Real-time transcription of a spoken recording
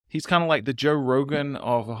He's kind of like the Joe Rogan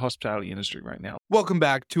of the hospitality industry right now. Welcome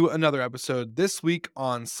back to another episode this week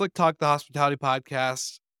on Slick Talk, the Hospitality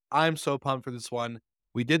Podcast. I'm so pumped for this one.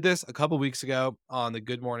 We did this a couple weeks ago on the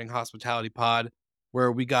Good Morning Hospitality Pod,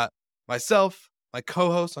 where we got myself, my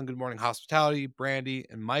co-host on Good Morning Hospitality, Brandy,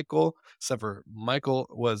 and Michael. Except for Michael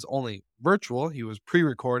was only virtual. He was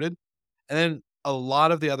pre-recorded. And then a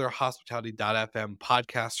lot of the other hospitality.fm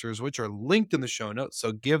podcasters, which are linked in the show notes.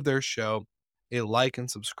 So give their show a like and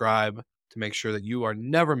subscribe to make sure that you are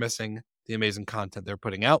never missing the amazing content they're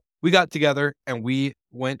putting out. We got together and we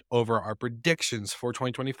went over our predictions for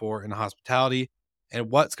 2024 in hospitality and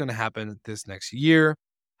what's going to happen this next year,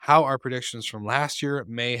 how our predictions from last year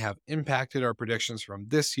may have impacted our predictions from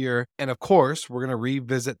this year. And of course, we're going to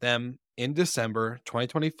revisit them in December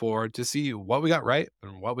 2024 to see what we got right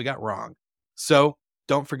and what we got wrong. So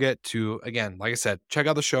don't forget to, again, like I said, check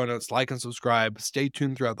out the show notes, like and subscribe, stay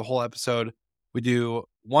tuned throughout the whole episode. We do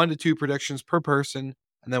 1 to 2 predictions per person.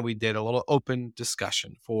 And then we did a little open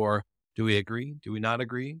discussion for, do we agree? Do we not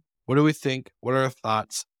agree? What do we think? What are our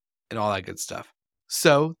thoughts? And all that good stuff.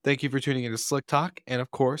 So thank you for tuning into Slick Talk. And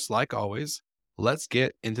of course, like always, let's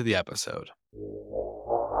get into the episode.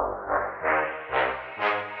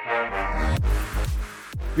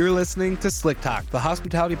 You're listening to Slick Talk, the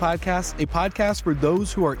Hospitality Podcast, a podcast for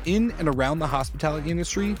those who are in and around the hospitality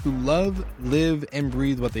industry who love, live, and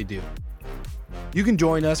breathe what they do. You can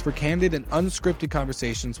join us for candid and unscripted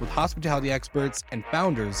conversations with hospitality experts and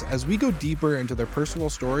founders as we go deeper into their personal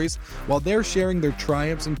stories while they're sharing their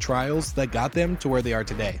triumphs and trials that got them to where they are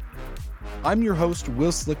today. I'm your host,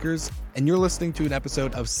 Will Slickers, and you're listening to an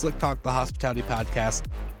episode of Slick Talk, the Hospitality Podcast.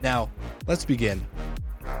 Now, let's begin.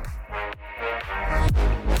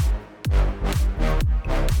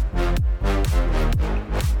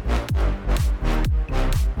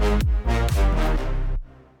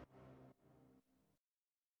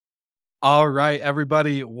 All right,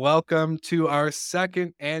 everybody, welcome to our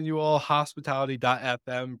second annual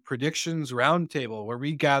Hospitality.fm Predictions Roundtable, where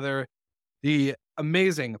we gather the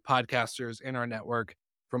amazing podcasters in our network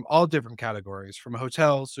from all different categories, from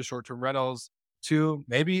hotels to short-term rentals to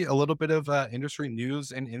maybe a little bit of industry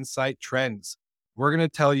news and insight trends. We're going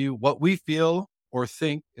to tell you what we feel or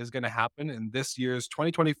think is going to happen in this year's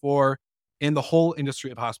 2024 in the whole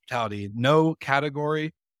industry of hospitality. No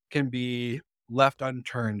category can be left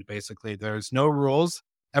unturned, basically. There's no rules.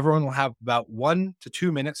 Everyone will have about 1 to 2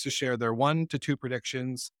 minutes to share their 1 to 2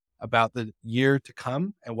 predictions about the year to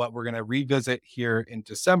come and what we're going to revisit here in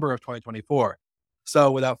December of 2024.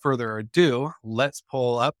 So without further ado, let's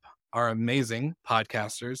pull up our amazing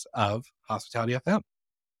podcasters of Hospitality FM.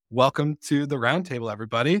 Welcome to the roundtable,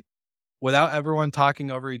 everybody. Without everyone talking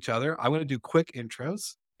over each other, I'm going to do quick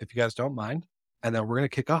intros, if you guys don't mind, and then we're going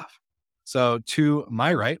to kick off. So to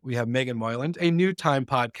my right, we have Megan Moyland, a new time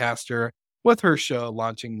podcaster with her show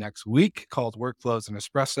launching next week called Workflows and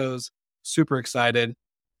Espressos. Super excited.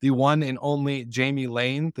 The one and only Jamie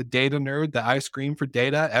Lane, the data nerd that I scream for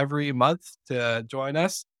data every month to join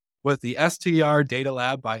us with the STR Data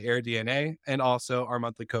Lab by AirDNA and also our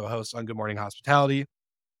monthly co-host on Good Morning Hospitality.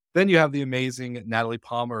 Then you have the amazing Natalie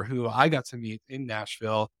Palmer, who I got to meet in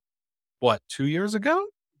Nashville, 2 years ago,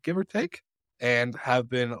 give or take? And I've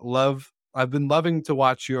been loving to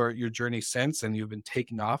watch your journey since, and you've been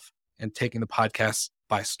taking off and taking the podcast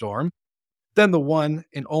by storm. Then the one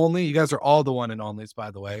and only, you guys are all the one and onlys,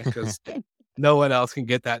 by the way, because no one else can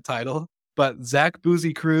get that title. But Zach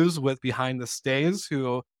Boozy Cruz with Behind the Stays,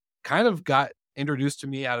 who kind of got introduced to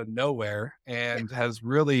me out of nowhere and has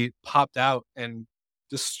really popped out and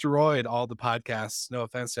destroyed all the podcasts. No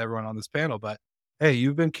offense to everyone on this panel, but hey,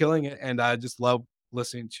 you've been killing it, and I just love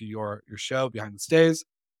listening to your show, Behind the Stays.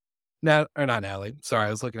 Not Natalie. Sorry, I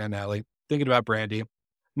was looking at Natalie. Thinking about Brandy.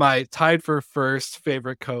 My tied for first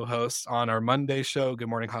favorite co-host on our Monday show, Good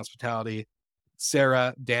Morning Hospitality,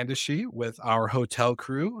 Sarah Dandashi with our hotel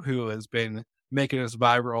crew, who has been making us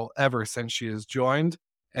viral ever since she has joined.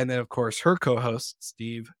 And then, of course, her co-host,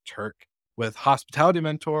 Steve Turk, with Hospitality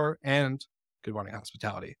Mentor and Good Morning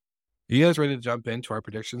Hospitality. Are you guys ready to jump into our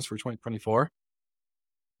predictions for 2024?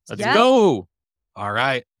 Let's go. All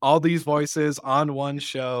right. All these voices on one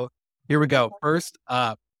show. Here we go. First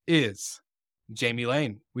up is Jamie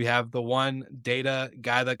Lane. We have the one data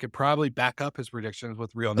guy that could probably back up his predictions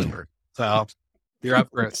with real numbers. So you're up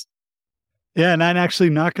first. Yeah, and I'm actually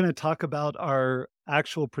not going to talk about our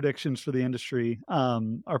actual predictions for the industry,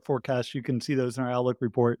 our forecasts. You can see those in our Outlook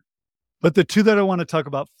report. But the two that I want to talk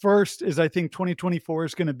about first is I think 2024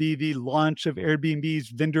 is going to be the launch of Airbnb's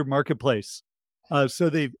vendor marketplace. So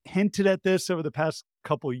they've hinted at this over the past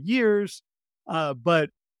couple of years, but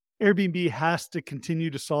Airbnb has to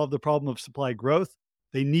continue to solve the problem of supply growth.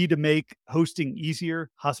 They need to make hosting easier.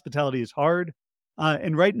 Hospitality is hard.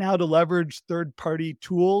 And right now, to leverage third-party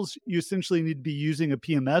tools, you essentially need to be using a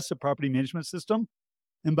PMS, a property management system.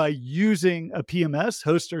 And by using a PMS,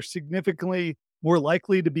 hosts are significantly more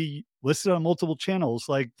likely to be listed on multiple channels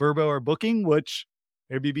like Vrbo or Booking, which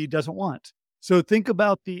Airbnb doesn't want. So think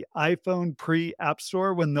about the iPhone pre-App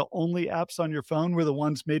Store when the only apps on your phone were the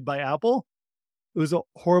ones made by Apple. It was a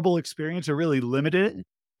horrible experience. It really limited it.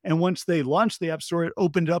 And once they launched the App Store, it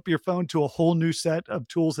opened up your phone to a whole new set of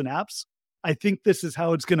tools and apps. I think this is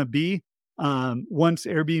how it's going to be once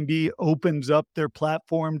Airbnb opens up their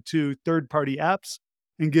platform to third-party apps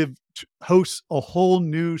and give hosts a whole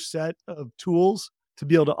new set of tools to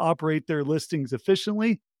be able to operate their listings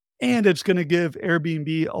efficiently. And it's going to give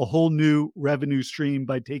Airbnb a whole new revenue stream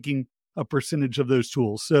by taking a percentage of those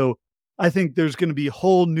tools. So I think there's going to be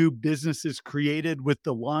whole new businesses created with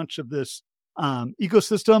the launch of this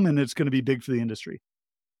ecosystem, and it's going to be big for the industry.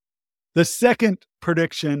 The second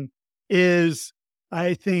prediction is,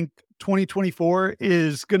 I think 2024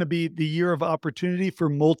 is going to be the year of opportunity for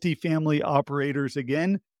multifamily operators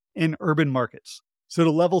again in urban markets. So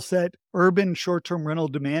to level set, urban short-term rental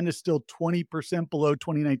demand is still 20% below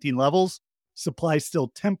 2019 levels. Supply is still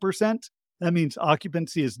 10%. That means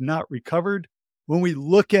occupancy is not recovered. When we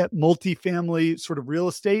look at multifamily sort of real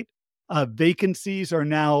estate, vacancies are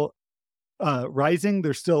now rising.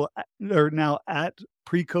 They're now at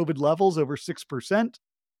pre-COVID levels, over 6%.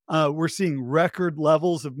 We're seeing record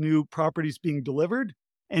levels of new properties being delivered,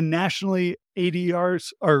 and nationally,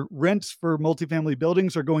 ADRs or rents for multifamily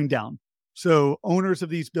buildings are going down. So owners of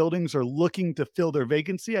these buildings are looking to fill their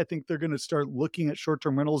vacancy. I think they're going to start looking at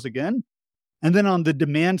short-term rentals again. And then on the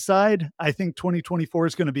demand side, I think 2024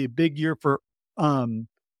 is going to be a big year for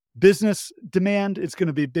business demand. It's going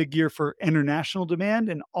to be a big year for international demand,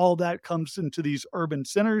 and all that comes into these urban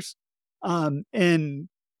centers. Multifamily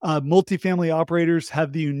operators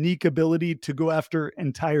have the unique ability to go after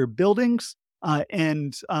entire buildings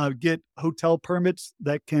and get hotel permits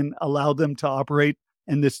that can allow them to operate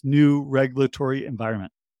in this new regulatory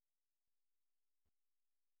environment.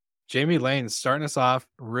 Jamie Lane starting us off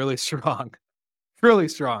really strong, really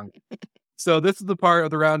strong. So this is the part of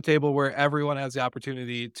the roundtable where everyone has the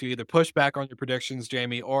opportunity to either push back on your predictions,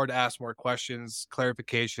 Jamie, or to ask more questions,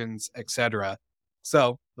 clarifications, etc.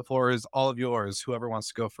 So the floor is all of yours. Whoever wants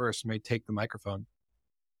to go first may take the microphone.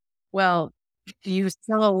 Well, you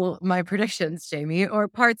stole my predictions, Jamie, or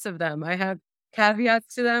parts of them. I have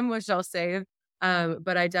caveats to them, which I'll save.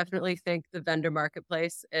 But I definitely think the vendor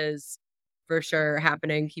marketplace is for sure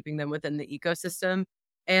happening, keeping them within the ecosystem.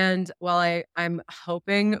 And while I'm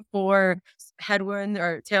hoping for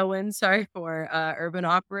tailwind, for urban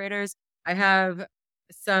operators, I have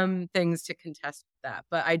some things to contest with that.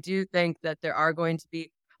 But I do think that there are going to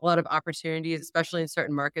be a lot of opportunities, especially in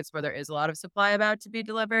certain markets where there is a lot of supply about to be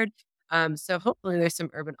delivered. So hopefully there's some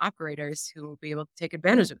urban operators who will be able to take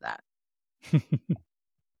advantage of that.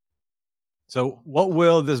 So what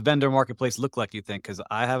will this vendor marketplace look like, you think? Because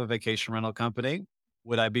I have a vacation rental company.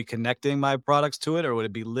 Would I be connecting my products to it, or would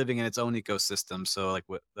it be living in its own ecosystem? So like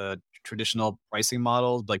with the traditional pricing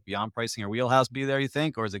models, like Beyond Pricing or Wheelhouse be there, you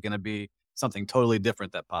think? Or is it going to be something totally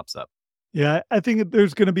different that pops up? Yeah, I think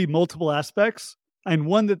there's going to be multiple aspects. And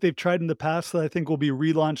one that they've tried in the past that I think will be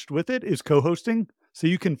relaunched with it is co-hosting. So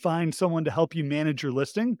you can find someone to help you manage your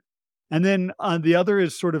listing. And then the other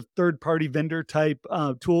is sort of third-party vendor type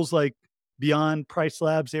tools like Beyond, Price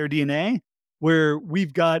Labs, AirDNA, where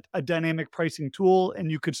we've got a dynamic pricing tool and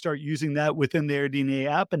you could start using that within the AirDNA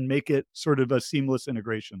app and make it sort of a seamless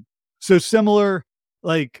integration. So similar,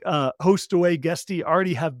 like HostAway, Guesty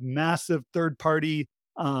already have massive third-party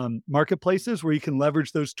marketplaces where you can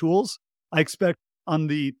leverage those tools. I expect on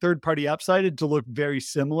the third-party app side it to look very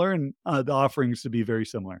similar and the offerings to be very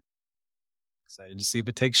similar. Excited to see if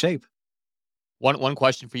it takes shape. One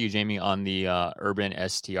question for you, Jamie, on the urban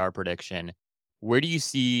STR prediction. Where do you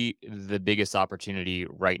see the biggest opportunity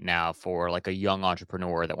right now for like a young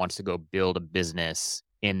entrepreneur that wants to go build a business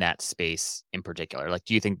in that space in particular? Like,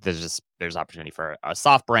 do you think there's opportunity for a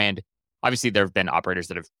soft brand? Obviously, there have been operators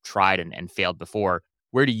that have tried and failed before.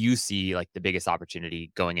 Where do you see like the biggest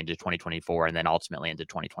opportunity going into 2024 and then ultimately into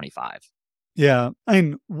 2025? Yeah,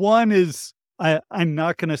 and one is I'm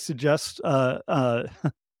not going to suggest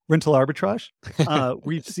rental arbitrage.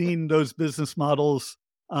 We've seen those business models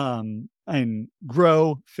and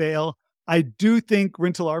grow, fail. I do think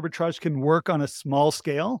rental arbitrage can work on a small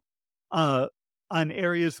scale on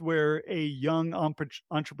areas where a young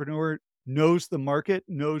entrepreneur knows the market,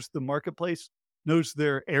 knows the marketplace, knows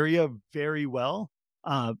their area very well.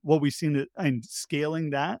 What we've seen and scaling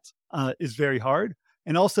that is very hard.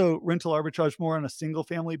 and also rental arbitrage more on a single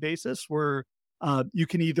family basis where you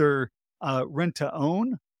can either rent to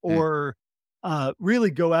own or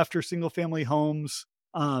really go after single family homes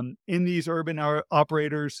in these urban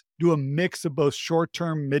operators, do a mix of both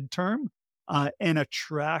short-term, midterm, and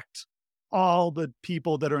attract all the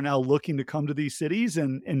people that are now looking to come to these cities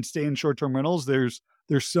and stay in short-term rentals. There's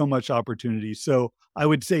so much opportunity. So I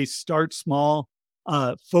would say start small,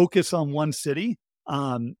 focus on one city,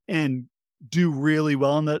 and do really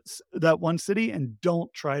well in that one city, and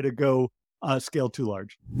don't try to go scale too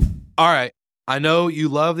large. All right. I know you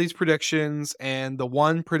love these predictions, and the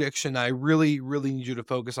one prediction I really, really need you to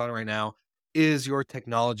focus on right now is your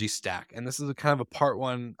technology stack. And this is a kind of a part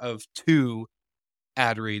 1 of 2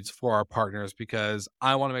 ad reads for our partners, because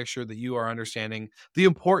I want to make sure that you are understanding the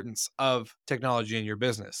importance of technology in your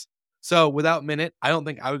business. So without Minute, I don't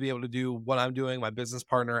think I would be able to do what I'm doing. My business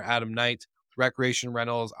partner, Adam Knight, Recreation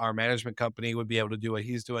Rentals, our management company, would be able to do what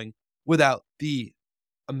he's doing without the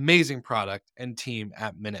amazing product and team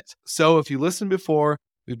at Minute. So if you listened before,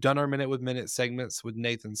 we've done our Minute with Minute segments with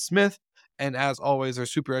Nathan Smith. And as always, they're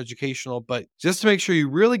super educational. But just to make sure you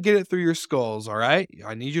really get it through your skulls, all right?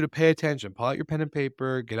 I need you to pay attention. Pull out your pen and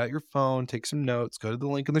paper, get out your phone, take some notes, go to the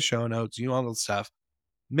link in the show notes, all the stuff.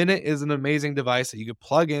 Minute is an amazing device that you could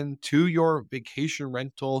plug in to your vacation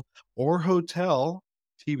rental or hotel,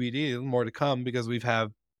 TBD, more to come, because we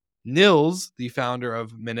have Nils, the founder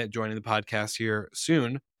of Minute, joining the podcast here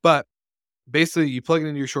soon. But basically, you plug it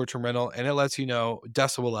into your short-term rental, and it lets you know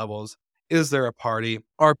decibel levels. Is there a party?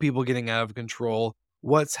 Are people getting out of control?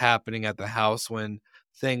 What's happening at the house when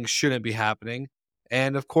things shouldn't be happening?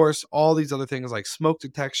 And of course, all these other things like smoke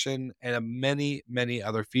detection and many, many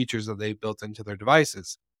other features that they've built into their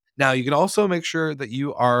devices. Now, you can also make sure that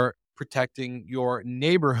you are protecting your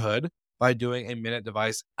neighborhood by doing a Minute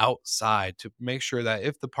device outside to make sure that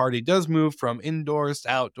if the party does move from indoors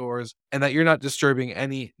to outdoors, and that you're not disturbing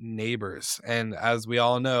any neighbors. And as we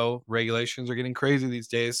all know, regulations are getting crazy these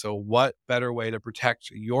days. So what better way to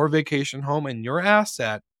protect your vacation home and your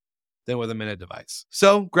asset than with a Minute device?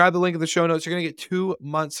 So grab the link in the show notes. You're going to get 2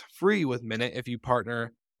 months free with Minute if you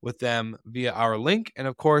partner with them via our link. And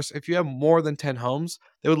of course, if you have more than 10 homes,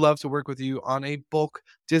 they would love to work with you on a bulk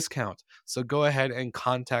discount. So go ahead and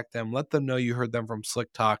contact them. Let them know you heard them from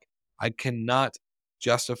Slick Talk. I cannot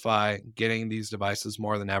justify getting these devices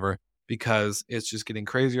more than ever, because it's just getting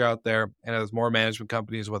crazier out there. And as more management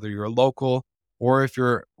companies, whether you're local or if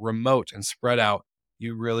you're remote and spread out,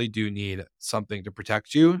 you really do need something to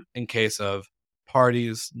protect you in case of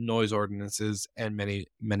parties, noise ordinances, and many,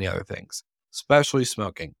 many other things, especially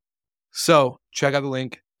smoking. So check out the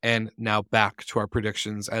link. And now back to our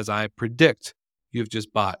predictions, as I predict you've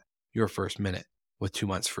just bought your first Minute with 2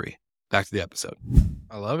 months free. Back to the episode.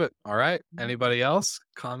 I love it. All right. Anybody else?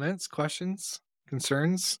 Comments, questions,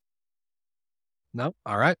 concerns? No?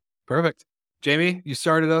 All right. Perfect. Jamie, you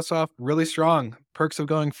started us off really strong. Perks of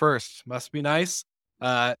going first. Must be nice.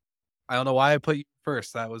 I don't know why I put you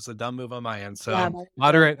first. That was a dumb move on my end. So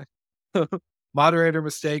yeah, moderator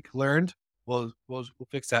mistake learned. We'll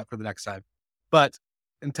fix that for the next time. But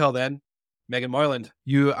until then, Megan Moyland,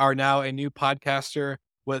 you are now a new podcaster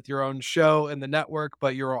with your own show in the network,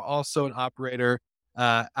 but you're also an operator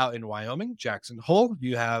out in Wyoming, Jackson Hole.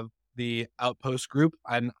 You have the Outpost Group,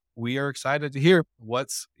 and we are excited to hear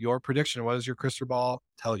what's your prediction. What does your crystal ball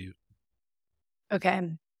tell you? Okay.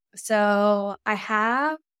 So I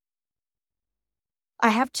have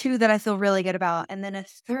 2 that I feel really good about, and then a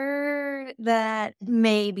third that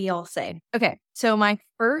maybe I'll say. Okay. So my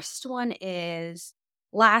first one is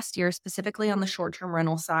last year, specifically on the short-term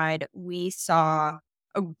rental side, we saw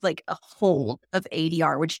a hole of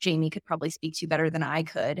ADR, which Jamie could probably speak to better than I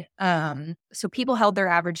could. So people held their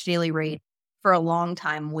average daily rate for a long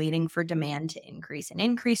time, waiting for demand to increase,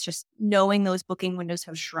 just knowing those booking windows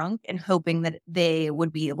have shrunk and hoping that they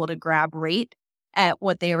would be able to grab rate at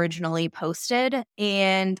what they originally posted.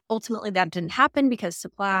 And ultimately that didn't happen because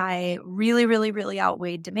supply really, really, really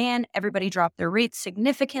outweighed demand. Everybody dropped their rates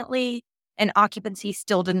significantly, and occupancy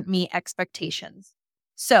still didn't meet expectations.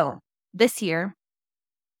 So this year,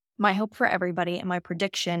 my hope for everybody and my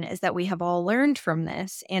prediction is that we have all learned from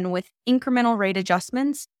this. And with incremental rate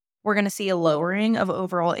adjustments, we're going to see a lowering of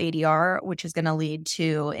overall ADR, which is going to lead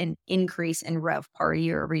to an increase in RevPAR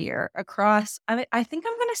year over year across, I think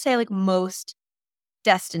I'm going to say most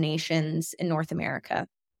destinations in North America.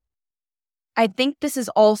 I think this is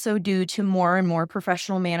also due to more and more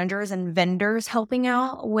professional managers and vendors helping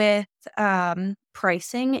out with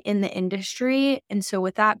pricing in the industry. And so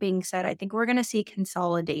with that being said, I think we're going to see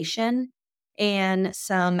consolidation and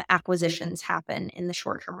some acquisitions happen in the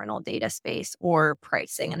short-term rental data space or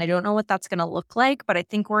pricing. And I don't know what that's going to look like, but I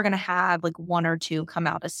think we're going to have like one or two come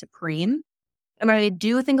out as supreme. And I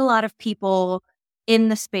do think a lot of people in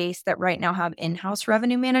the space that right now have in-house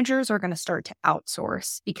revenue managers are going to start to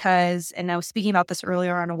outsource because, and I was speaking about this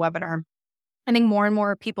earlier on a webinar, I think more and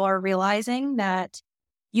more people are realizing that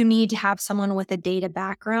you need to have someone with a data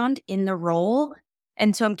background in the role.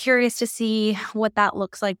 And so I'm curious to see what that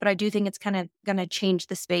looks like, but I do think it's kind of going to change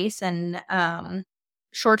the space. And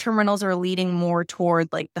short-term rentals are leading more toward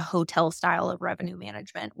like the hotel style of revenue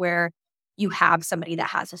management where you have somebody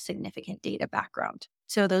that has a significant data background.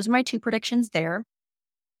 So those are my two predictions there.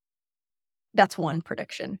 That's one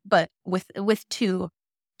prediction, but with two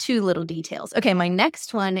little details. Okay, my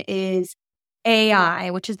next one is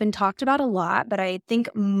AI, which has been talked about a lot, but I think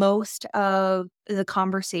most of the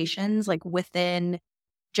conversations like within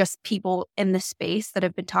just people in the space that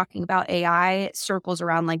have been talking about AI circles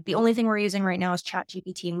around like the only thing we're using right now is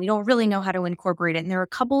ChatGPT and we don't really know how to incorporate it. And there are a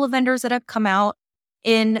couple of vendors that have come out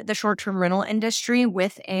in the short-term rental industry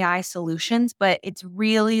with AI solutions, but it's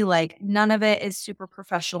really like none of it is super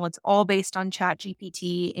professional. It's all based on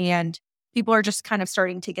ChatGPT and people are just kind of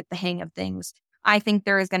starting to get the hang of things. I think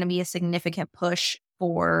there is going to be a significant push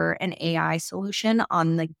for an AI solution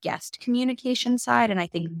on the guest communication side. And I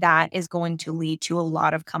think that is going to lead to a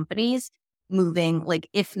lot of companies moving, like,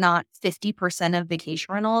 if not 50% of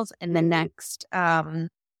vacation rentals in the next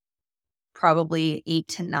probably 8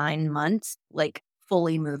 to 9 months, like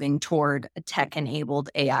fully moving toward a tech-enabled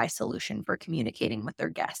AI solution for communicating with their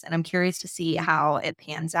guests. And I'm curious to see how it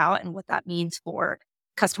pans out and what that means for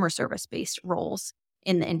customer service-based roles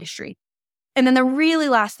in the industry. And then the really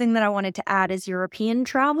last thing that I wanted to add is European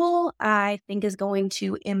travel, I think is going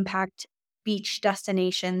to impact beach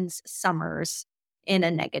destinations' summers in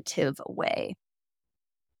a negative way.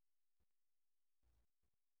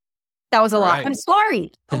 That was a lot. Right. I'm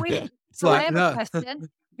sorry. Oh, wait. So Well, I have no. a question.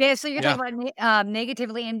 Yeah, so you're Yeah. talking about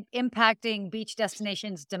negatively impacting beach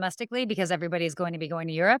destinations domestically because everybody is going to be going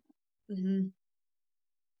to Europe. Mm-hmm.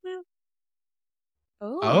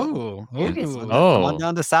 Oh, Interesting. ooh. Come on Oh,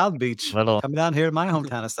 down to South Beach. little. Come down here to my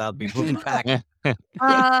hometown of South Beach. We'll be packed. I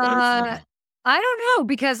don't know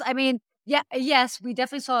because I mean, yes, we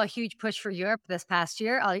definitely saw a huge push for Europe this past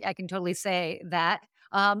year. I can totally say that.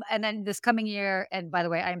 And then this coming year, and by the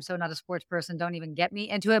way, I am so not a sports person. Don't even get me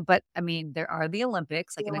into it. But I mean, there are the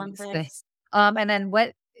Olympics. I The can Olympics. and then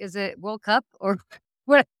what is it? World Cup or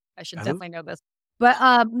what? I should Oh. definitely know this.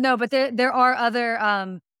 But no, but there are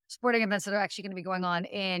other sporting events that are actually going to be going on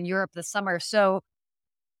in Europe this summer. So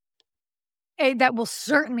that will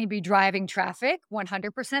certainly be driving traffic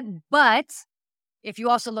 100%. But if you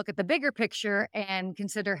also look at the bigger picture and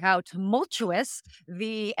consider how tumultuous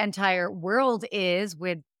the entire world is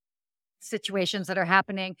with situations that are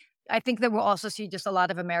happening, I think that we'll also see just a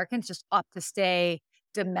lot of Americans just opt to stay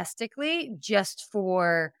domestically just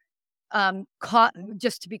for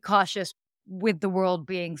just to be cautious with the world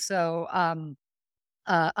being so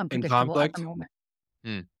unpredictable at conflict? the moment.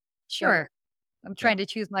 Hmm. Sure. I'm trying to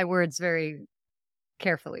choose my words very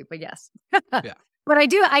carefully, but yes. Yeah. But I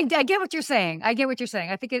get what you're saying. I get what you're saying.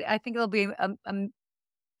 I think it'll be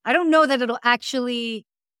I don't know that it'll actually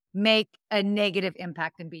make a negative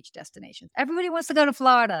impact in beach destinations. Everybody wants to go to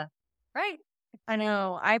Florida, right? I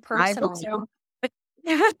know. I hope personally so.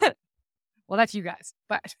 Well, that's you guys,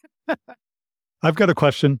 but I've got a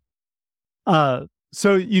question.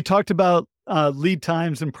 So you talked about lead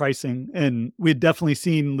times and pricing, and we've definitely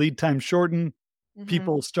seen lead times shorten. Mhm.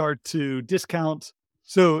 People start to discount.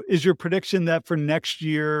 So is your prediction that for next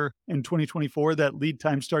year in 2024, that lead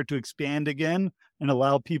times start to expand again and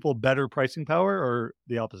allow people better pricing power, or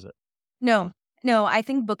the opposite? No, I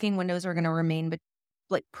think booking windows are going to remain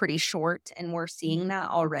like pretty short, and we're seeing that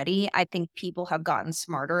already. I think people have gotten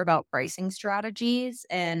smarter about pricing strategies,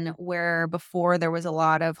 and where before there was a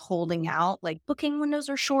lot of holding out, like booking windows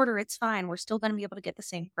are shorter, it's fine, we're still going to be able to get the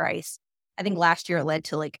same price. I think last year it led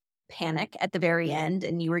to like panic at the very end,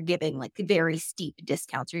 and you were giving like very steep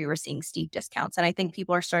discounts, or you were seeing steep discounts. And I think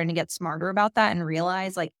people are starting to get smarter about that and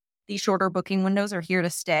realize like these shorter booking windows are here to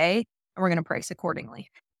stay, and we're going to price accordingly.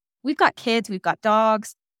 We've got kids, we've got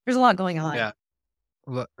dogs. There's a lot going on. Yeah.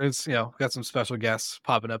 Look, it's got some special guests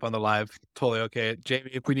popping up on the live. Totally okay. Jamie,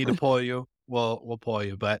 if we need to pull you, we'll pull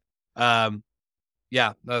you. But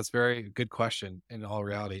yeah, that's a very good question in all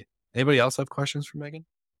reality. Anybody else have questions for Megan?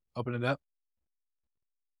 Open it up.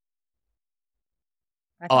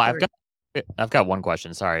 Oh, I've got one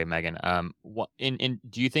question. Sorry, Megan.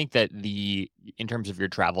 Do you think that in terms of your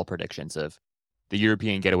travel predictions of the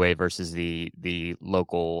European getaway versus the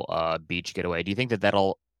local beach getaway, do you think that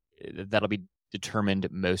that'll that'll be determined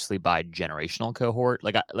mostly by generational cohort?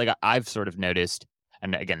 I've sort of noticed,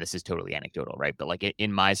 and again, this is totally anecdotal, right? But like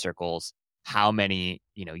in my circles, how many,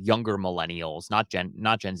 younger millennials, not Gen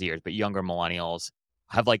Zers, but younger millennials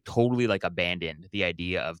have like totally like abandoned the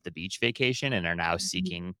idea of the beach vacation and are now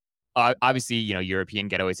seeking, obviously, European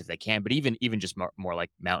getaways if they can, but even just more like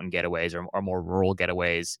mountain getaways or more rural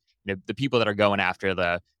getaways. The people that are going after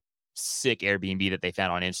the sick Airbnb that they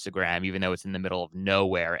found on Instagram, even though it's in the middle of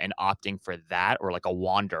nowhere, and opting for that or like a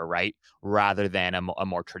wander, right, rather than a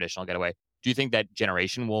more traditional getaway. Do you think that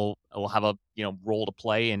generation will have a role to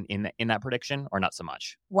play in that prediction, or not so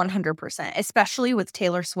much? 100%, especially with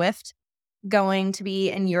Taylor Swift going to be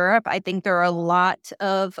in Europe. I think there are a lot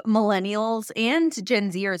of millennials and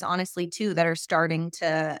Gen Zers, honestly, too, that are starting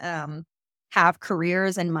to have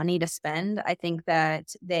careers and money to spend. I think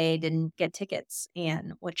that they didn't get tickets,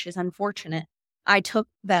 and which is unfortunate. I took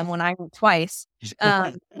them when I went twice.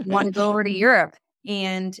 Want to go over to Europe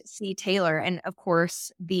and see Taylor, and of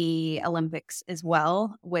course the Olympics as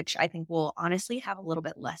well, which I think will honestly have a little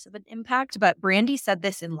bit less of an impact. But Brandy said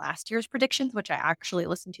this in last year's predictions, which I actually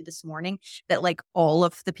listened to this morning, that like all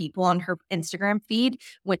of the people on her Instagram feed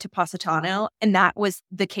went to Positano, and that was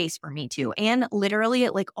the case for me too. And literally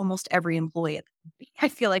like almost every employee at the company, I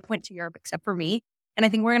feel like, went to Europe except for me. And I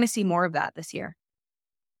think we're going to see more of that this year.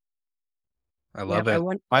 I love I it.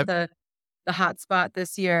 went to the hot spot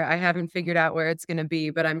this year. I haven't figured out where it's going to be,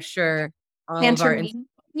 but I'm sure all of our our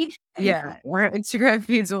Instagram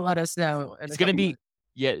feeds will let us know. It's going to be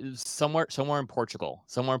somewhere in Portugal,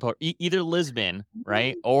 either Lisbon,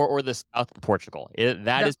 right, or the south of Portugal.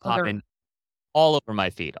 That is popping all over my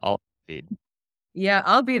feed. Yeah,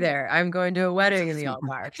 I'll be there. I'm going to a wedding in the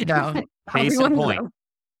Algarve.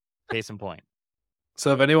 Case in point.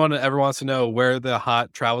 So if anyone ever wants to know where the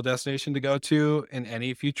hot travel destination to go to in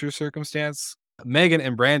any future circumstance, Megan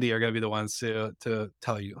and Brandy are going to be the ones to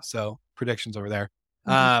tell you. So predictions over there.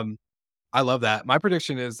 I love that. My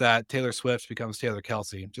prediction is that Taylor Swift becomes Taylor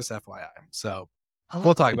Kelsey, just FYI. So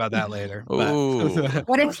we'll talk about that later.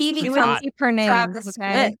 What if he becomes her name?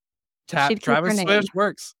 Travis Swift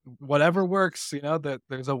works. Whatever works, that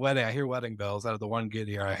there's a wedding. I hear wedding bells out of the one gig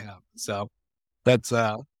here I have. So that's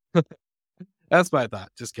that's my thought.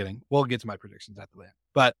 Just kidding. We'll get to my predictions at the end.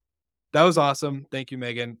 But that was awesome. Thank you,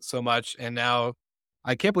 Megan, so much. And now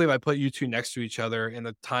I can't believe I put you two next to each other in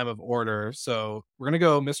the time of order. So we're going to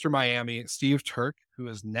go Mr. Miami, Steve Turk, who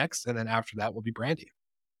is next. And then after that will be Brandy.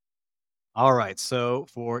 All right. So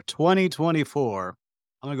for 2024,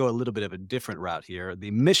 I'm going to go a little bit of a different route here.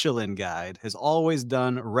 The Michelin Guide has always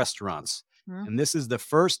done restaurants. And this is the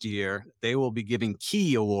first year they will be giving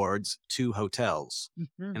key awards to hotels.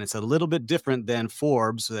 And it's a little bit different than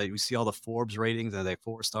Forbes. So that you see all the Forbes ratings, are they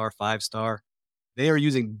 4-star, 5-star? They are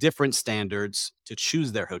using different standards to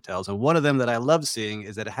choose their hotels. And one of them that I love seeing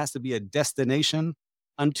is that it has to be a destination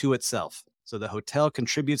unto itself. So the hotel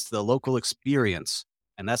contributes to the local experience.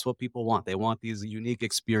 And that's what people want. They want these unique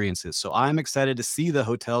experiences. So I'm excited to see the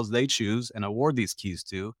hotels they choose and award these keys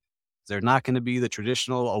to. They're not going to be the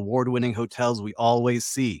traditional award-winning hotels we always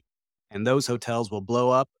see. And those hotels will blow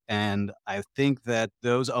up. And I think that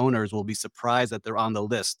those owners will be surprised that they're on the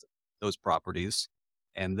list, those properties.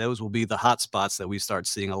 And those will be the hot spots that we start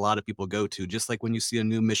seeing a lot of people go to, just like when you see a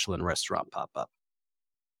new Michelin restaurant pop up.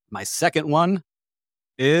 My second one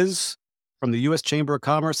is from the U.S. Chamber of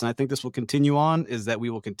Commerce, and I think this will continue on, is that we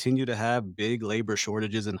will continue to have big labor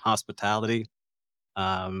shortages in hospitality.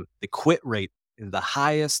 The quit rate is the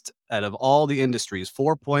highest out of all the industries.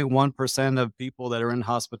 4.1% of people that are in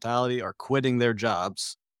hospitality are quitting their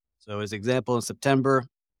jobs. So as example, in September,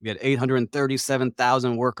 we had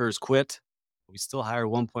 837,000 workers quit. We still hire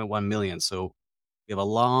 1.1 million. So we have a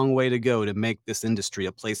long way to go to make this industry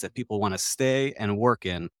a place that people want to stay and work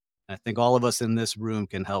in. And I think all of us in this room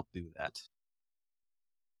can help do that.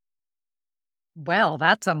 Well,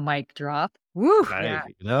 that's a mic drop. Woo! Yeah.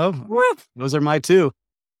 Those are my two.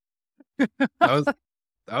 That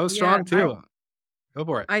was strong too. Go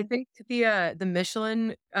for it. I think the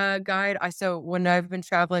Michelin guide. So when I've been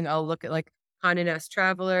traveling, I'll look at like Condé Nast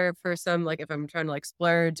Traveler for some, like if I'm trying to like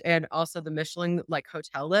splurge, and also the Michelin like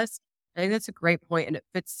hotel list. I think that's a great point, and it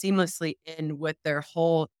fits seamlessly in with their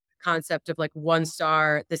whole concept of like 1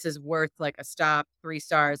 star. This is worth like a stop. 3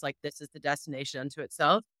 stars, like this is the destination unto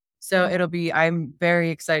itself. So I'm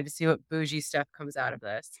very excited to see what bougie stuff comes out of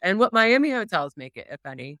this, and what Miami hotels make it, if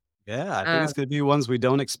any. Yeah, I think it's going to be ones we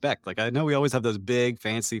don't expect. Like, I know we always have those big,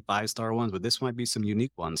 fancy 5-star ones, but this might be some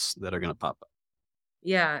unique ones that are going to pop up.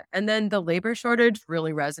 Yeah. And then the labor shortage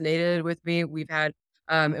really resonated with me. We've had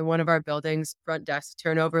in one of our buildings, front desk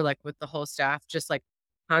turnover, like with the whole staff, just like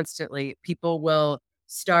constantly. People will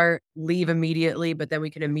start, leave immediately, but then we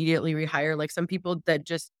can immediately rehire. Like some people that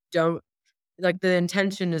just don't, like the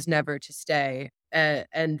intention is never to stay.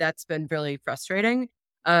 And that's been really frustrating.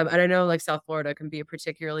 And I know like South Florida can be a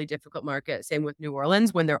particularly difficult market. Same with New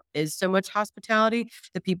Orleans, when there is so much hospitality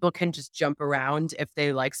that people can just jump around if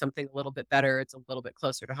they like something a little bit better, it's a little bit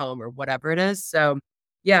closer to home or whatever it is. So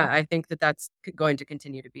yeah, I think that that's going to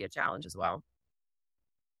continue to be a challenge as well.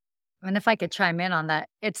 And if I could chime in on that,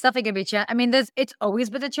 it's definitely going to be I mean, it's always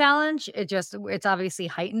been a challenge. It's obviously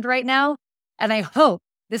heightened right now. And I hope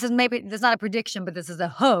this is not a prediction, but this is a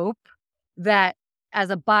hope that as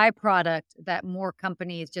a byproduct that more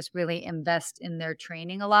companies just really invest in their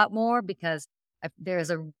training a lot more, because there's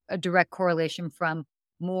a direct correlation from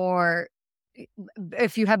more,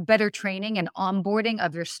 if you have better training and onboarding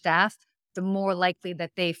of your staff, the more likely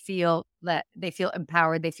that they feel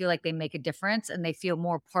empowered, they feel like they make a difference, and they feel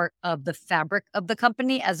more part of the fabric of the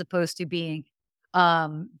company as opposed to being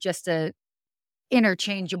just a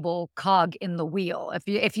interchangeable cog in the wheel.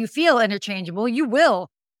 If you feel interchangeable, you will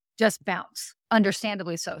just bounce,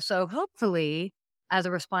 understandably so. So hopefully, as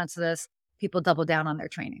a response to this, people double down on their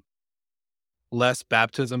training. Less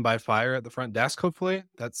baptism by fire at the front desk, hopefully.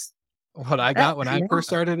 That's what I got when I first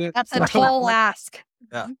started it. That's a tall ask.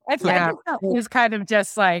 Yeah. Yeah. It's kind of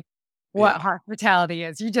just like what hospitality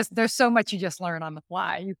is. There's so much you just learn on the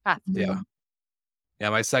fly. You have to. Yeah. Yeah.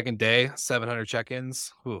 My second day, 700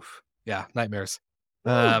 check-ins. Oof. Yeah. Nightmares.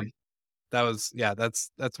 That's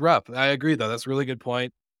rough. I agree though. That's a really good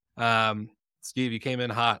point. Steve, you came in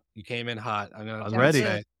hot. I'm ready.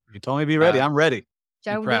 You told me to be ready. I'm ready.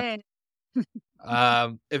 Joe did.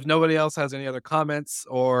 If nobody else has any other comments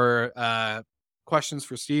or questions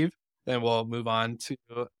for Steve, then we'll move on to,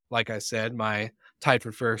 like I said, my tied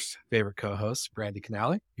for first favorite co-host, Brandy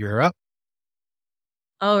Canale. You're up.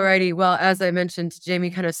 Alrighty. Well, as I mentioned, Jamie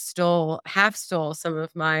kind of half stole some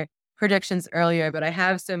of my predictions earlier, but I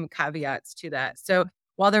have some caveats to that. So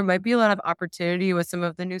while there might be a lot of opportunity with some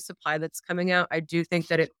of the new supply that's coming out, I do think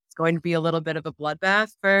that it's going to be a little bit of a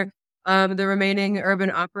bloodbath for the remaining urban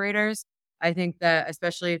operators. I think that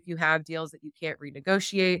especially if you have deals that you can't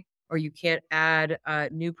renegotiate or you can't add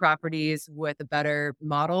new properties with a better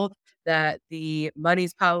model, that the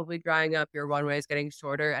money's probably drying up, your runway is getting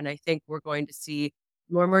shorter. And I think we're going to see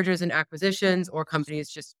more mergers and acquisitions or companies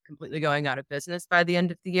just completely going out of business by the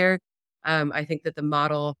end of the year. I think that the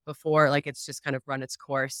model before, like it's just kind of run its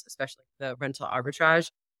course, especially the rental arbitrage.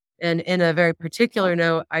 And in a very particular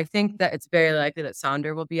note, I think that it's very likely that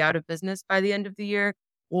Sonder will be out of business by the end of the year,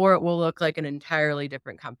 or it will look like an entirely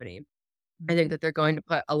different company. I think that they're going to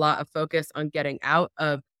put a lot of focus on getting out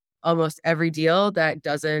of almost every deal that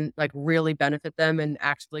doesn't like really benefit them and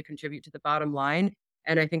actually contribute to the bottom line.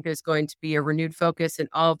 And I think there's going to be a renewed focus in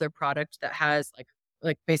all of their product that has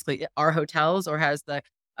like basically our hotels or has the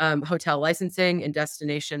hotel licensing in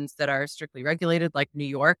destinations that are strictly regulated, like New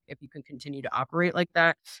York. If you can continue to operate like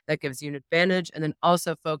that, that gives you an advantage. And then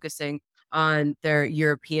also focusing on their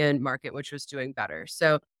European market, which was doing better.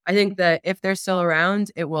 So I think that if they're still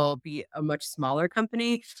around, it will be a much smaller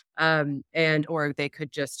company, or they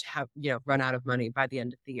could just have run out of money by the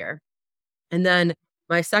end of the year. And then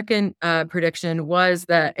my second prediction was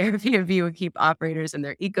that Airbnb would keep operators in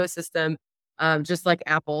their ecosystem, just like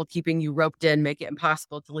Apple, keeping you roped in, make it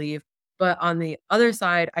impossible to leave. But on the other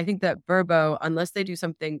side, I think that Vrbo, unless they do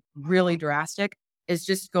something really drastic, is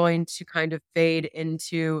just going to kind of fade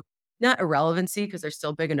into not irrelevancy because they're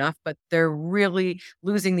still big enough, but they're really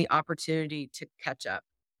losing the opportunity to catch up.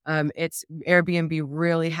 Airbnb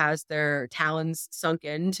really has their talons sunk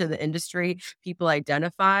into the industry. People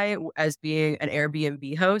identify as being an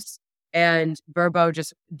Airbnb host, and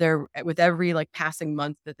Vrbo they're with every like passing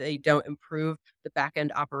month that they don't improve the back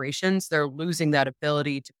end operations, they're losing that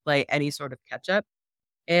ability to play any sort of catch up.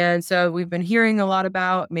 And so we've been hearing a lot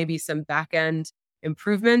about maybe some back end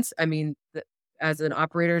improvements. I mean, as an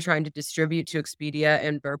operator trying to distribute to Expedia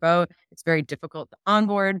and Vrbo, it's very difficult to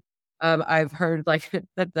onboard. I've heard like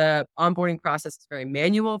that the onboarding process is very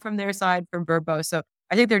manual from their side from Vrbo. So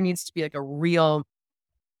I think there needs to be like a real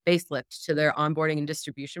facelift to their onboarding and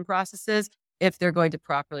distribution processes if they're going to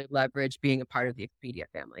properly leverage being a part of the Expedia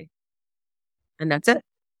family. And that's it.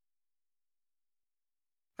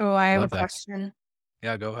 Oh, I have Love a that. question.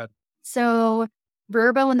 Yeah, go ahead. So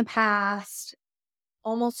Vrbo in the past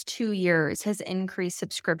almost 2 years has increased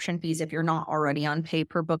subscription fees if you're not already on pay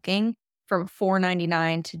per booking from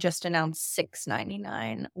 $4.99 to just announced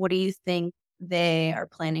 $6.99. What do you think they are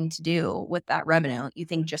planning to do with that revenue? You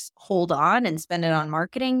think just hold on and spend it on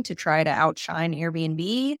marketing to try to outshine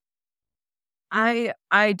Airbnb? I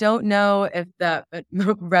don't know if that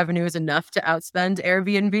revenue is enough to outspend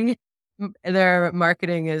Airbnb, their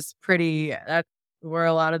marketing is that's where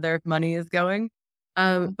a lot of their money is going.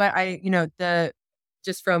 But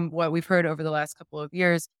just from what we've heard over the last couple of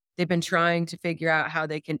years, they've been trying to figure out how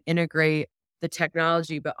they can integrate the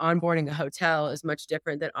technology, but onboarding a hotel is much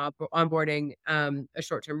different than onboarding a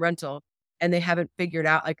short-term rental. And they haven't figured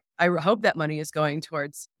out, like, I hope that money is going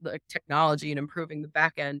towards the technology and improving the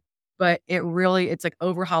back end. But it's like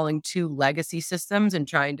overhauling two legacy systems and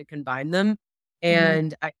trying to combine them.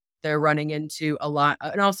 And they're running into a lot.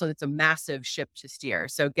 And also, it's a massive ship to steer.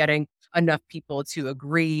 So getting enough people to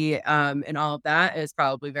agree and all of that is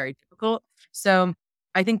probably very difficult. So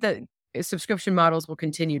I think that subscription models will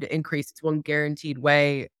continue to increase. It's one guaranteed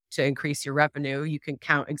way to increase your revenue. You can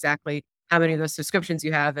count exactly how many of those subscriptions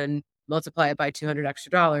you have and multiply it by $200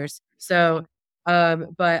 extra. So,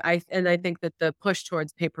 but I think that the push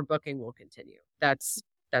towards pay per booking will continue. That's.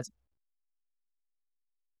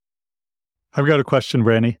 I've got a question,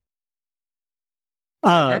 Brandy.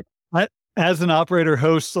 As an operator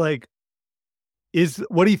host, like,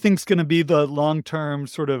 what do you think is going to be the long-term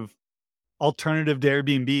sort of alternative to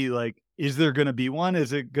Airbnb? Like, is there going to be one?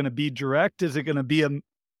 Is it going to be direct? Is it going to be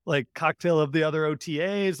a cocktail of the other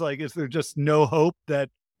OTAs? Like, is there just no hope that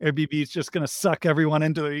Airbnb is just going to suck everyone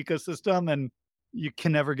into their ecosystem and you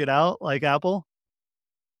can never get out like Apple?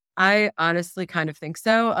 I honestly kind of think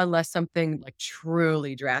so, unless something like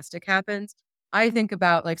truly drastic happens. I think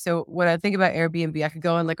about so when I think about Airbnb, I could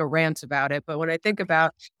go on like a rant about it. But when I think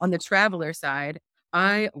about on the traveler side,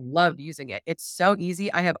 I love using it. It's so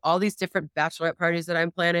easy. I have all these different bachelorette parties that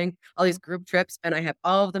I'm planning, all these group trips, and I have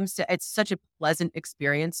all of them. It's such a pleasant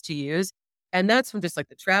experience to use. And that's from just like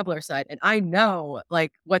the traveler side. And I know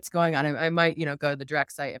like what's going on. I might, go to the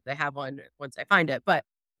direct site if they have one once I find it. But,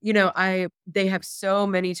 they have so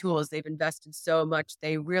many tools. They've invested so much.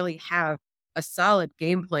 They really have a solid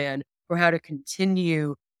game plan for how to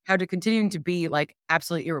continue to be like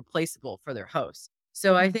absolutely irreplaceable for their hosts.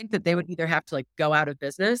 So I think that they would either have to like go out of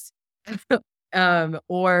business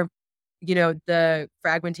or, the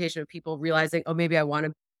fragmentation of people realizing, oh, maybe I want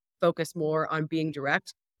to focus more on being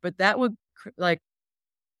direct. But that would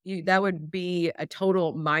that would be a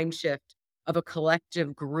total mind shift of a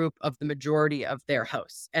collective group of the majority of their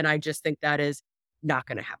hosts. And I just think that is not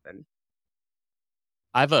going to happen.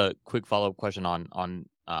 I have a quick follow-up question on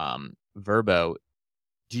Vrbo.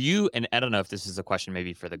 And I don't know if this is a question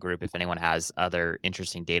maybe for the group, if anyone has other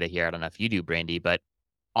interesting data here. I don't know if you do, Brandy, but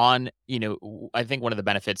I think one of the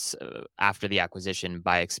benefits after the acquisition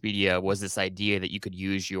by Expedia was this idea that you could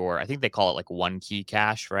use I think they call it like one key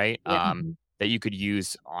cache, right? Yeah. That you could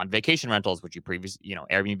use on vacation rentals, which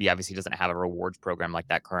Airbnb obviously doesn't have a rewards program like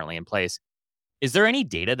that currently in place. Is there any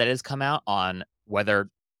data that has come out on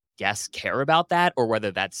whether guests care about that or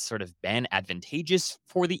whether that's sort of been advantageous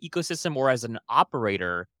for the ecosystem? Or as an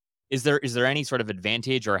operator, is there any sort of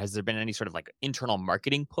advantage, or has there been any sort of like internal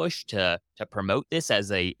marketing push to promote this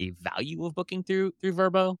as a value of booking through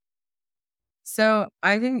Vrbo? So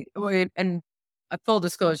I think, and a full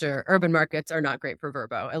disclosure, urban markets are not great for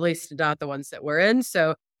Vrbo, at least not the ones that we're in.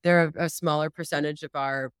 So they're a smaller percentage of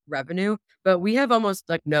our revenue, but we have almost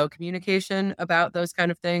like no communication about those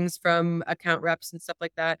kind of things from account reps and stuff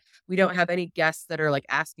like that. We don't have any guests that are like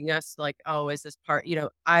asking us like, oh, is this part,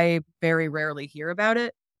 I very rarely hear about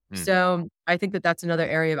it. So I think that that's another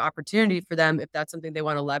area of opportunity for them. If that's something they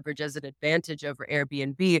want to leverage as an advantage over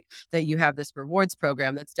Airbnb, that you have this rewards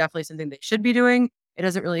program, that's definitely something they should be doing. It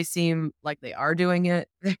doesn't really seem like they are doing it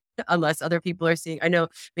unless other people are seeing. I know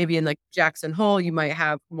maybe in like Jackson Hole, you might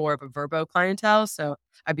have more of a Vrbo clientele. So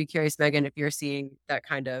I'd be curious, Megan, if you're seeing that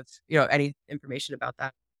kind of, any information about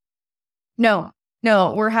that. No,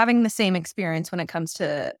 we're having the same experience when it comes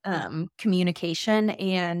to communication,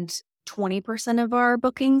 and 20% of our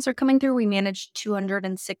bookings are coming through. We manage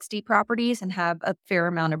 260 properties and have a fair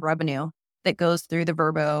amount of revenue that goes through the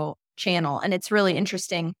Vrbo channel. And it's really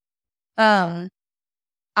interesting.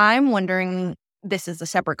 I'm wondering, this is a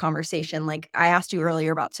separate conversation. Like I asked you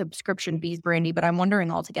earlier about subscription fees, Brandy, but I'm wondering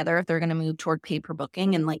altogether if they're going to move toward pay per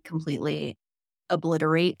booking and like completely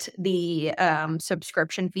obliterate the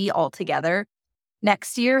subscription fee altogether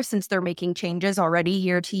next year, since they're making changes already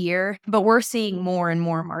year to year. But we're seeing more and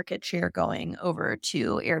more market share going over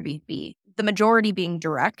to Airbnb, the majority being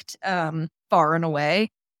direct, far and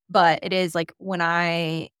away. But it is like when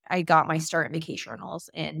I got my start in vacation rentals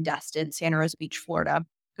in Destin, Santa Rosa Beach, Florida,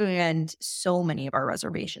 and so many of our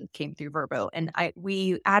reservations came through Vrbo. And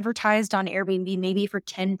we advertised on Airbnb maybe for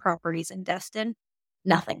 10 properties in Destin,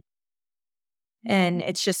 nothing. And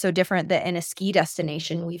it's just so different that in a ski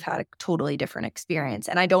destination, we've had a totally different experience.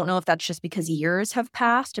 And I don't know if that's just because years have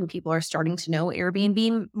passed and people are starting to know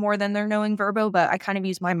Airbnb more than they're knowing Vrbo, but I kind of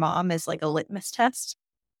use my mom as like a litmus test.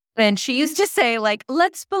 And she used to say, like,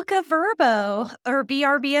 let's book a Vrbo or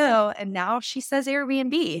VRBO. And now she says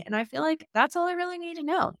Airbnb. And I feel like that's all I really need to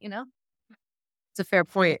know, you know? It's a fair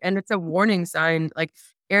point. And it's a warning sign. Like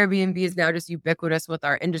Airbnb is now just ubiquitous with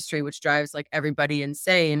our industry, which drives like everybody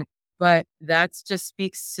insane. But that just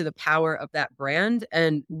speaks to the power of that brand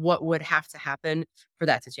and what would have to happen for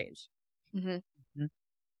that to change. Mm-hmm.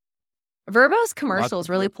 Vrbo's commercials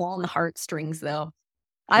really pull on the heartstrings, though.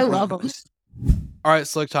 I love them. All right,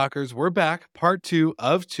 Slick Talkers, we're back. Part 2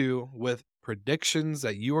 of 2 with predictions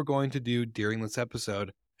that you are going to do during this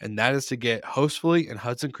episode. And that is to get Hostfully and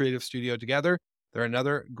Hudson Creative Studio together. They're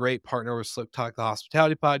another great partner with Slick Talk, the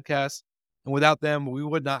hospitality podcast. And without them, we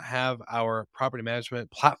would not have our property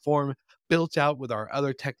management platform built out with our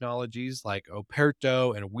other technologies like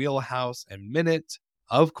Operto and Wheelhouse and Minute.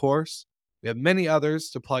 Of course, we have many others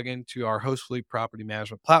to plug into our Hostfully property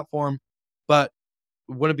management platform, but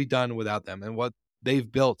it wouldn't be done without them and what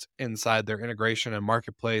they've built inside their integration and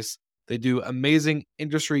marketplace. They do amazing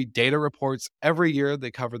industry data reports every year.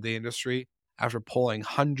 They cover the industry after polling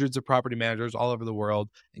hundreds of property managers all over the world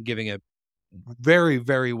and giving a very,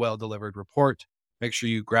 very well delivered report. Make sure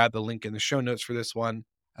you grab the link in the show notes for this one,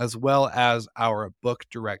 as well as our Book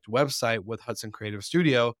Direct website with Hudson Creative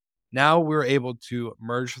Studio. Now we're able to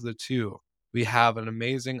merge the two. We have an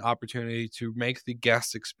amazing opportunity to make the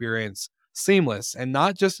guest experience seamless, and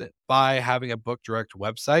not just by having a Book Direct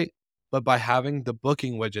website, but by having the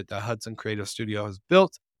booking widget that Hudson Creative Studio has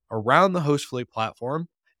built around the Hostfully platform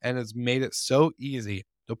and has made it so easy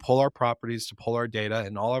to pull our properties, to pull our data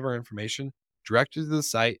and all of our information directly to the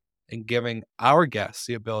site, and giving our guests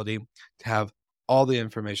the ability to have all the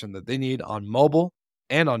information that they need on mobile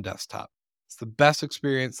and on desktop. It's the best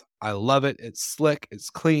experience. I love it. It's slick. It's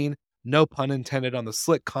clean. No pun intended on the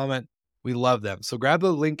slick comment. We love them. So grab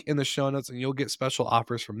the link in the show notes and you'll get special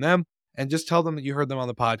offers from them. And just tell them that you heard them on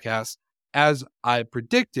the podcast. As I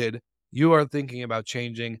predicted, you are thinking about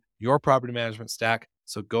changing your property management stack.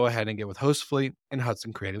 So go ahead and get with Hostfully and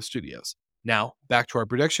Hudson Creative Studios. Now, back to our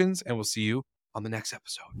predictions, and we'll see you on the next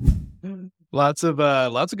episode. Lots of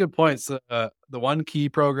good points. The One Key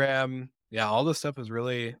program, yeah, all this stuff is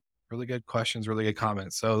really, really good questions, really good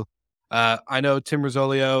comments. So I know Tim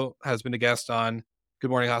Rosolio has been a guest on Good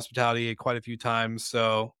Morning Hospitality quite a few times.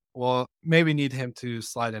 So we'll maybe need him to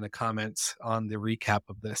slide in a comment on the recap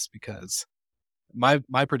of this, because my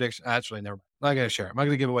prediction, actually, never mind. I'm not going to share it. I'm not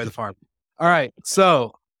going to give away the farm. All right.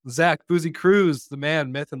 So Zach Boozy Cruz, the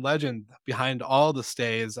man, myth, and legend behind all the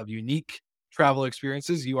stays of unique travel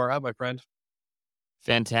experiences. You are up, my friend.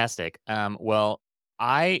 Fantastic. Well,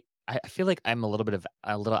 I feel like I'm a little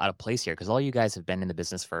out of place here because all you guys have been in the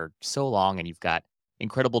business for so long and you've got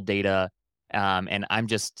incredible data. And I'm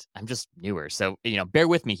just newer. So, bear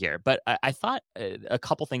with me here. But I thought a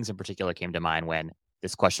couple things in particular came to mind when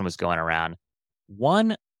this question was going around.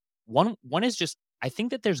 One is just, I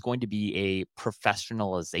think that there's going to be a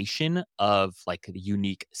professionalization of like the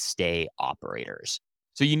unique stay operators.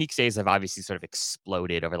 So unique stays have obviously sort of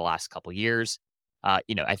exploded over the last couple years. I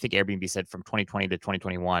think Airbnb said from 2020 to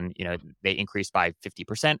 2021, they increased by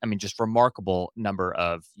 50%. I mean, just remarkable number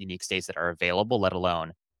of unique stays that are available, let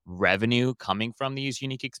alone revenue coming from these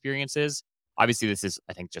unique experiences. Obviously, this is,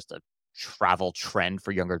 I think, just a travel trend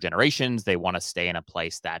for younger generations. They want to stay in a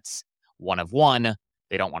place that's one of one.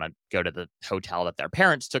 They don't want to go to the hotel that their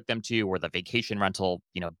parents took them to, or the vacation rental,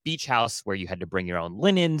 beach house where you had to bring your own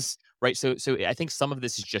linens, right? So I think some of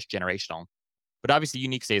this is just generational. But obviously,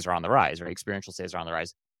 unique stays are on the rise, right? Experiential stays are on the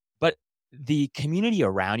rise. But the community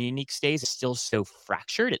around unique stays is still so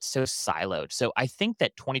fractured. It's so siloed. So I think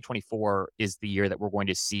that 2024 is the year that we're going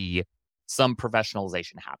to see some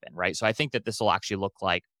professionalization happen, right? So I think that this will actually look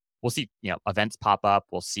like, we'll see, events pop up.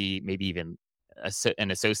 We'll see maybe even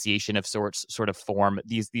an association of sorts sort of form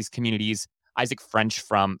these communities. Isaac French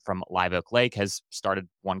from Live Oak Lake has started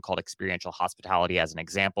one called Experiential Hospitality as an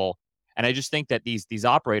example. And I just think that these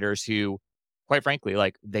operators who, quite frankly,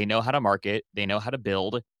 like, they know how to market, they know how to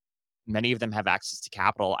build. Many of them have access to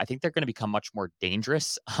capital. I think they're going to become much more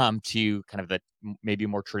dangerous to kind of the maybe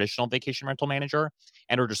more traditional vacation rental manager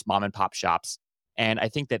or just mom and pop shops. And I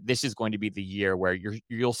think that this is going to be the year where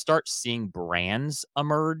you'll start seeing brands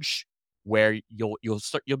emerge, where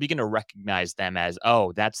you'll begin to recognize them as,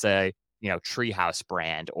 oh, that's a Treehouse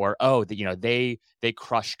brand, or they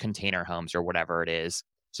crush container homes or whatever it is.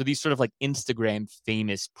 So these sort of like Instagram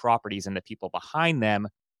famous properties and the people behind them,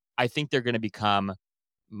 I think they're going to become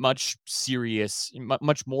much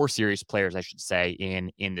more serious players, I should say,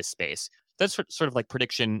 in this space. That's sort of like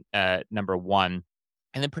prediction number one.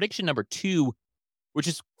 And then prediction number two, which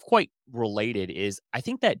is quite related, is I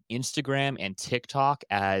think that Instagram and TikTok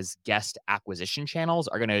as guest acquisition channels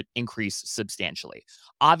are going to increase substantially.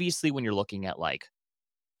 Obviously, when you're looking at like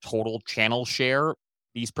total channel share,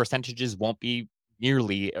 these percentages won't be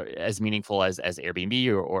nearly as meaningful as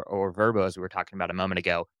Airbnb or Vrbo, as we were talking about a moment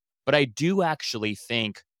ago. But I do actually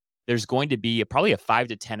think there's going to be probably a 5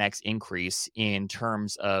 to 10x increase in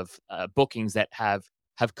terms of bookings that have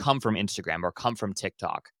come from Instagram or come from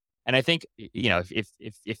TikTok. And I think,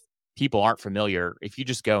 if people aren't familiar, if you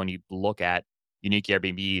just go and you look at unique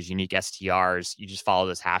Airbnbs, unique STRs, you just follow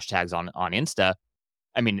those hashtags on Insta.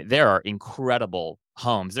 I mean, there are incredible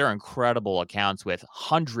homes. There are incredible accounts with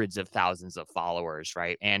hundreds of thousands of followers,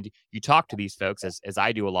 right? And you talk to these folks, as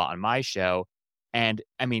I do a lot on my show, and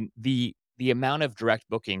I mean, the amount of direct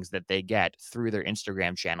bookings that they get through their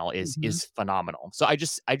Instagram channel is phenomenal. So I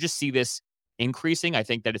just see this increasing. I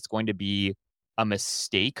think that it's going to be a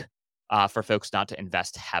mistake for folks not to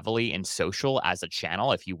invest heavily in social as a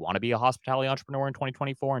channel if you want to be a hospitality entrepreneur in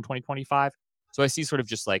 2024 and 2025. So I see sort of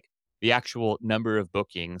just like the actual number of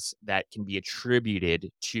bookings that can be attributed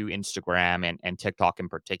to Instagram and TikTok in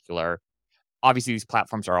particular. Obviously, these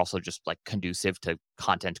platforms are also just like conducive to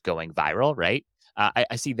content going viral, right?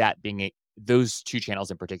 I see that being those two channels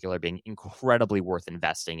in particular being incredibly worth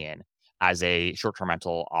investing in as a short-term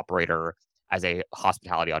rental operator, as a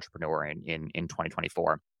hospitality entrepreneur in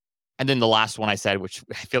 2024. And then the last one I said, which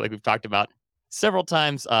I feel like we've talked about several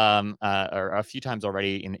times or a few times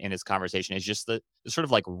already in this conversation, is just the sort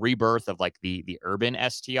of like rebirth of like the urban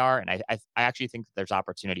STR. And I actually think that there's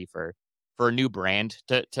opportunity for a new brand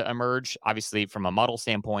to emerge. Obviously, from a model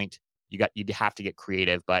standpoint, you'd have to get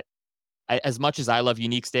creative. But as much as I love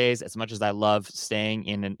unique stays, as much as I love staying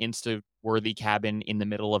in an Insta-worthy cabin in the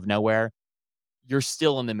middle of nowhere, you're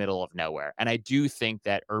still in the middle of nowhere. And I do think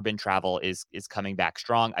that urban travel is coming back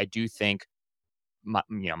strong. I do think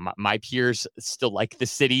my peers still like the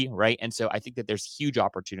city, right? And so I think that there's huge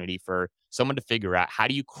opportunity for someone to figure out how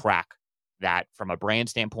do you crack that from a brand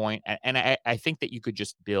standpoint. And I think that you could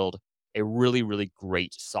just build a really, really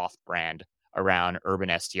great soft brand around urban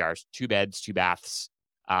STRs, 2 beds, 2 baths.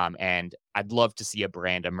 And I'd love to see a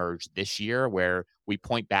brand emerge this year where we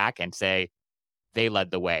point back and say they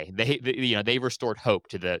led the way. They restored hope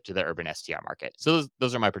to the urban STR market. So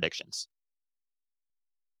those are my predictions.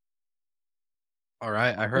 All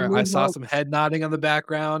right. I saw some head nodding on the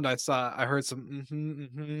background. I heard some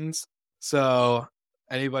mm-hmm. So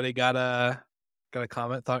anybody got a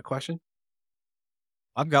comment, thought, question?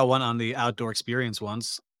 I've got one on the outdoor experience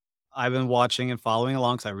ones. I've been watching and following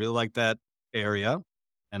along because I really like that area.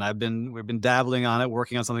 And we've been dabbling on it,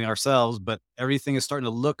 working on something ourselves, but everything is starting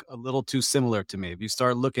to look a little too similar to me. If you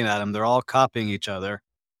start looking at them, they're all copying each other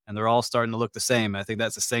and they're all starting to look the same. I think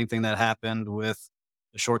that's the same thing that happened with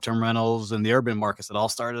the short-term rentals and the urban markets. It all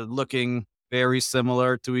started looking very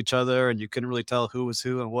similar to each other and you couldn't really tell who was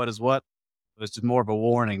who and what is what. It was just more of a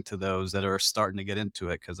warning to those that are starting to get into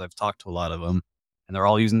it, because I've talked to a lot of them and they're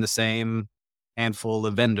all using the same handful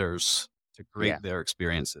of vendors to create their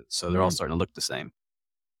experiences. So they're all starting to look the same.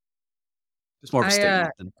 It's more of a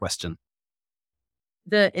statement than a question.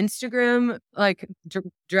 The Instagram, like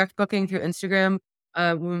direct booking through Instagram.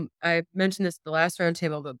 I mentioned this at the last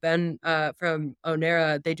roundtable, but Ben from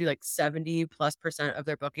Onera, they do like 70+% of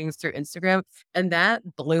their bookings through Instagram. And that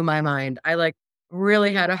blew my mind. I like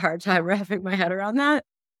really had a hard time wrapping my head around that.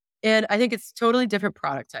 And I think it's totally different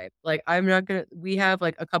product type. Like we have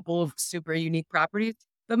like a couple of super unique properties,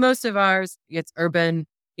 but most of ours, it's urban,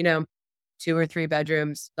 2 or 3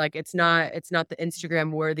 bedrooms. Like it's not the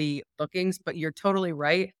Instagram worthy bookings, but you're totally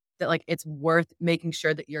right that like it's worth making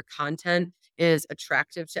sure that your content is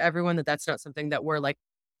attractive to everyone, that's not something that we're like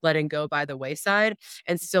letting go by the wayside,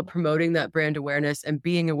 and still promoting that brand awareness and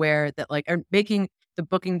being aware that like making the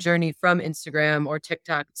booking journey from Instagram or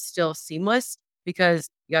TikTok still seamless, because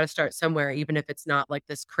you got to start somewhere. Even if it's not like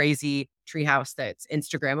this crazy treehouse that's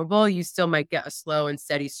Instagrammable, you still might get a slow and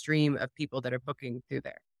steady stream of people that are booking through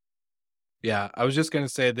there. Yeah, I was just going to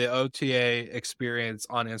say the OTA experience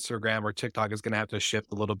on Instagram or TikTok is going to have to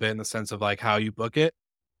shift a little bit in the sense of like how you book it.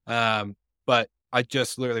 But I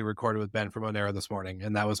just literally recorded with Ben from Onera this morning,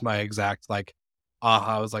 and that was my exact like,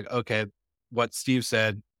 I was like, okay, what Steve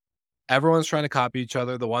said, everyone's trying to copy each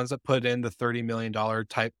other. The ones that put in the $30 million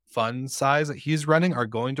type fund size that he's running are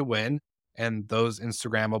going to win. And those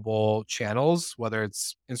Instagrammable channels, whether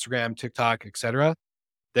it's Instagram, TikTok, etc.,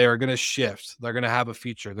 they are going to shift. They're going to have a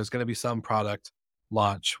feature. There's going to be some product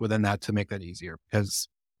launch within that to make that easier, because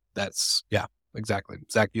that's exactly.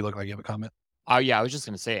 Zach, you look like you have a comment. Oh yeah, I was just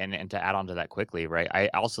going to say, and to add on to that quickly, right? I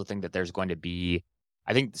also think that there's going to be,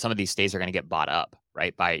 I think some of these stays are going to get bought up,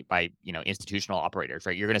 right, by institutional operators,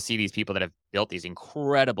 right? You're going to see these people that have built these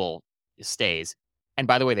incredible stays, and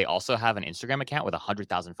by the way, they also have an Instagram account with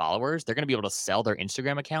 100,000 followers. They're going to be able to sell their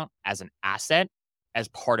Instagram account as an asset as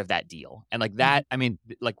part of that deal, and like that, I mean,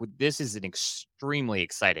 this is an extremely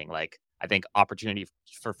exciting, like I think, opportunity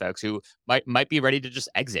for folks who might be ready to just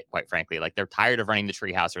exit, quite frankly. Like they're tired of running the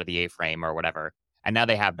treehouse or the A-frame or whatever. And now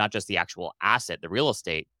they have not just the actual asset, the real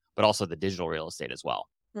estate, but also the digital real estate as well.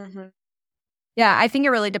 Mm-hmm. Yeah, I think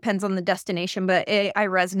it really depends on the destination, but I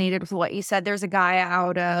resonated with what you said. There's a guy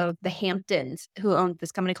out of the Hamptons who owns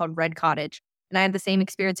this company called Red Cottage. And I had the same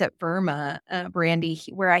experience at Verma, Brandy,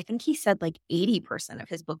 where I think he said like 80% of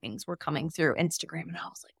his bookings were coming through Instagram. And I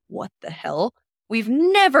was like, what the hell? We've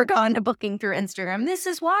never gone to booking through Instagram. This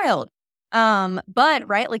is wild. But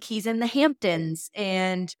right, like he's in the Hamptons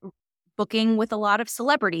and booking with a lot of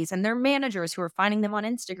celebrities and their managers who are finding them on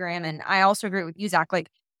Instagram. And I also agree with you, Zach, like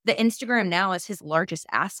the Instagram now is his largest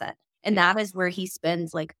asset. And that is where he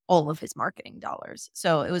spends like all of his marketing dollars.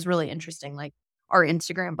 So it was really interesting, like our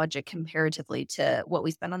Instagram budget comparatively to what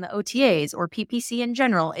we spend on the OTAs or PPC in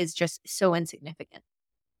general is just so insignificant.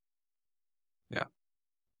 Yeah.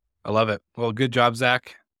 I love it. Well, good job,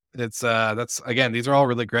 Zach. It's that's again, these are all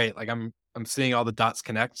really great. Like I'm seeing all the dots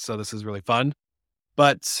connect, so this is really fun.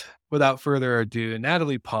 But without further ado,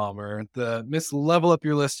 Natalie Palmer, the Miss Level Up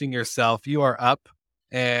Your Listing yourself, you are up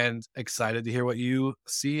and excited to hear what you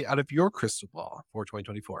see out of your crystal ball for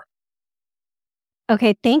 2024.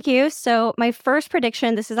 Okay, thank you. So my first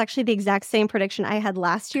prediction, this is actually the exact same prediction I had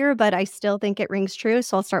last year, but I still think it rings true.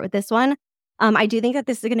 So I'll start with this one. I do think that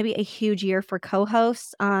this is going to be a huge year for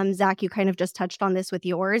co-hosts. Zach, you kind of just touched on this with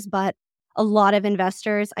yours, but a lot of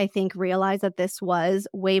investors, I think, realize that this was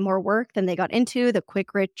way more work than they got into. The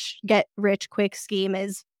get rich quick scheme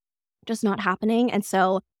is just not happening. And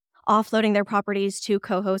so offloading their properties to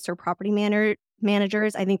co-hosts or property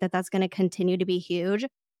managers, I think that that's going to continue to be huge.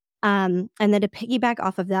 And then to piggyback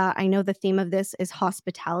off of that, I know the theme of this is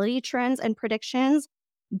hospitality trends and predictions.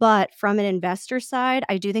 But from an investor side,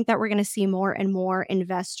 I do think that we're going to see more and more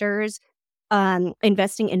investors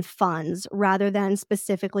investing in funds rather than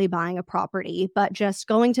specifically buying a property, but just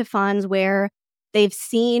going to funds where they've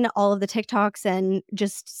seen all of the TikToks and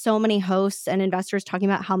just so many hosts and investors talking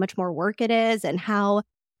about how much more work it is and how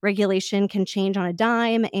regulation can change on a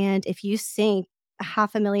dime. And if you sink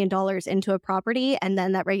 $500,000 into a property and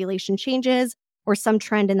then that regulation changes or some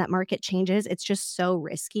trend in that market changes, it's just so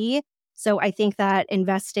risky. So I think that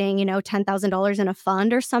investing, $10,000 in a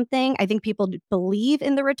fund or something, I think people believe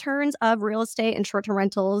in the returns of real estate and short-term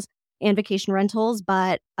rentals and vacation rentals.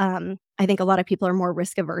 But I think a lot of people are more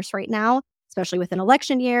risk averse right now, especially with an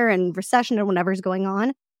election year and recession and whatever's going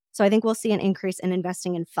on. So I think we'll see an increase in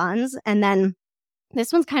investing in funds. And then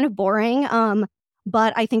this one's kind of boring,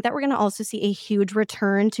 but I think that we're going to also see a huge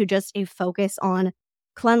return to just a focus on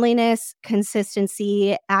cleanliness,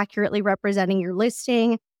 consistency, accurately representing your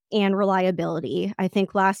listing, and reliability. I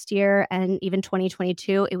think last year and even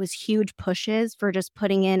 2022, it was huge pushes for just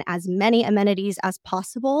putting in as many amenities as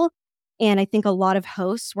possible. And I think a lot of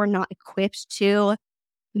hosts were not equipped to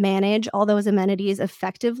manage all those amenities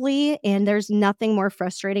effectively. And there's nothing more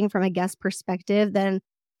frustrating from a guest perspective than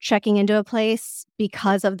checking into a place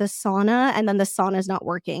because of the sauna and then the sauna is not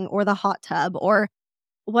working, or the hot tub, or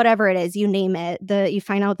whatever it is, you name it. You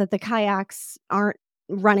find out that the kayaks aren't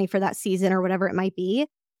running for that season or whatever it might be.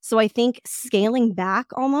 So I think scaling back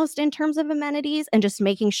almost in terms of amenities and just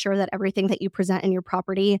making sure that everything that you present in your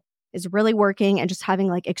property is really working and just having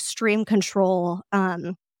like extreme control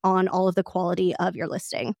on all of the quality of your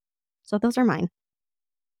listing. So those are mine.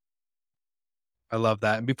 I love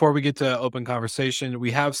that. And before we get to open conversation, we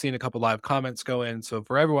have seen a couple live comments go in. So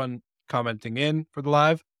for everyone commenting in for the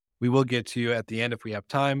live, we will get to you at the end if we have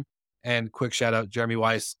time. And quick shout out, Jeremy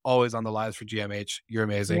Weiss, always on the lives for GMH. You're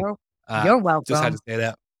amazing. You're welcome. Just had to say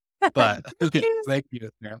that. But thank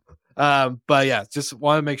you. But yeah, just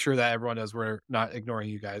want to make sure that everyone knows we're not ignoring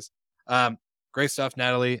you guys. Great stuff,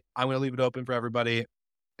 Natalie. I'm going to leave it open for everybody.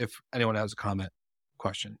 If anyone has a comment,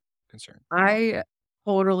 question, concern. I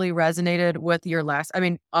totally resonated with your last. I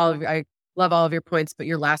mean, I love all of your points, but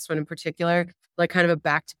your last one in particular, like kind of a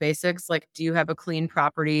back to basics. Like, do you have a clean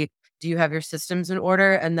property? Do you have your systems in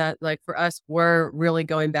order? And that, like, for us, we're really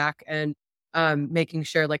going back and making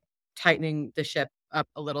sure, like, tightening the ship up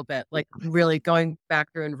a little bit, like really going back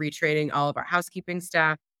through and retraining all of our housekeeping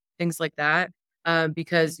staff, things like that.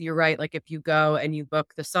 Because you're right, like if you go and you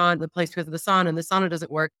book the place with the sauna and the sauna doesn't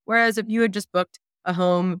work, whereas if you had just booked a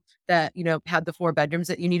home that, had the 4 bedrooms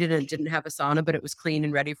that you needed and it didn't have a sauna, but it was clean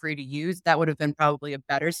and ready for you to use, that would have been probably a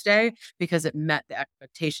better stay because it met the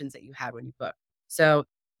expectations that you had when you booked. So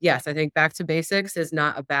yes, I think back to basics is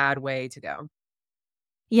not a bad way to go.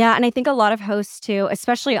 Yeah, and I think a lot of hosts too,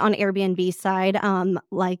 especially on Airbnb side,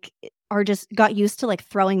 are just got used to like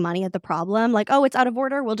throwing money at the problem. Like, oh, it's out of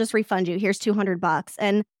order, we'll just refund you. Here's $200.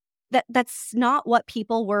 And that's not what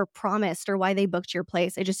people were promised or why they booked your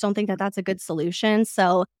place. I just don't think that that's a good solution.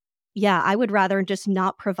 So, yeah, I would rather just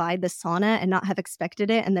not provide the sauna and not have expected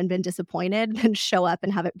it and then been disappointed than show up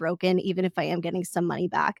and have it broken, even if I am getting some money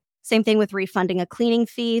back. Same thing with refunding a cleaning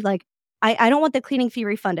fee. Like, I don't want the cleaning fee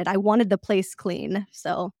refunded. I wanted the place clean.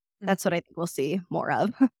 So that's what I think we'll see more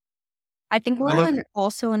of. I think we're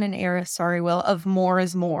also in an era, sorry, Will, of more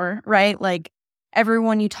is more, right? Like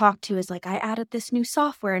everyone you talk to is like, I added this new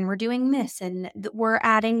software and we're doing this and we're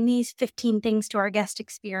adding these 15 things to our guest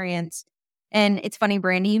experience. And it's funny,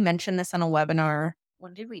 Brandy, you mentioned this on a webinar.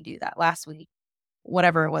 When did we do that? Last week?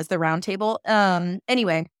 Whatever it was, the roundtable.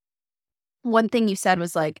 Anyway, one thing you said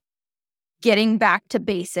was like, getting back to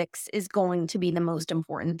basics is going to be the most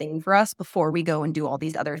important thing for us before we go and do all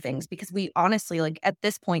these other things, because we honestly, like at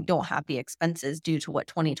this point, don't have the expenses due to what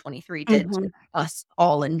 2023 did to us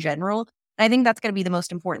all in general. And I think that's going to be the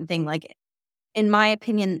most important thing. Like, in my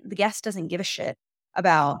opinion, the guest doesn't give a shit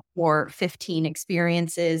about your 15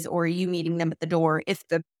 experiences or you meeting them at the door if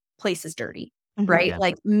the place is dirty, right? Yeah.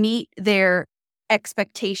 Like meet their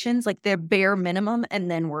expectations, like their bare minimum,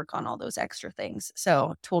 and then work on all those extra things.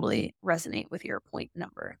 So totally resonate with your point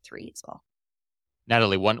number 3 as well.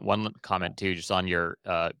 Natalie, one comment too, just on your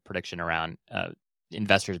prediction around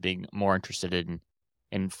investors being more interested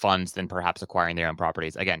in funds than perhaps acquiring their own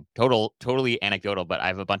properties. Again, totally anecdotal, but I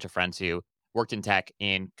have a bunch of friends who worked in tech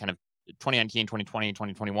in kind of 2019, 2020,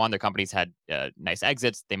 2021. Their companies had nice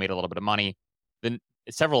exits. They made a little bit of money. Then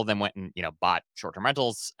several of them went and bought short-term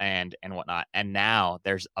rentals and whatnot. And now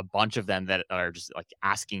there's a bunch of them that are just like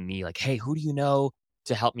asking me like, hey, who do you know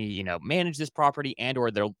to help me, manage this property? And or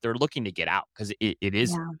they're looking to get out because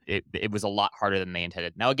it was a lot harder than they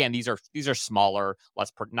intended. Now, again, these are smaller,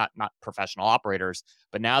 not professional operators,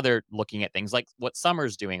 but now they're looking at things like what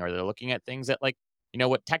Summer's doing, or they're looking at things that like,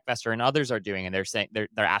 what TechVestor and others are doing. And they're saying, they're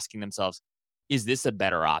asking themselves, is this a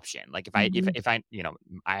better option? Like if I,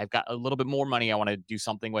 I've got a little bit more money I want to do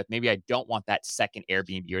something with, maybe I don't want that second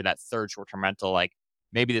Airbnb or that third short-term rental. Like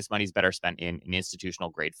maybe this money's better spent in an institutional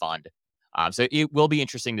grade fund. So it will be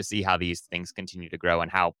interesting to see how these things continue to grow and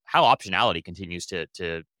how optionality continues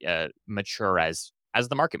to mature as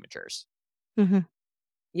the market matures. Mm-hmm.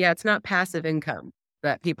 Yeah, it's not passive income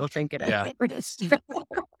that people think it is. Yeah.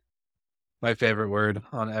 My favorite word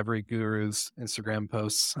on every guru's Instagram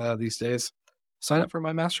posts these days. Sign up for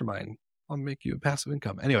my mastermind. I'll make you a passive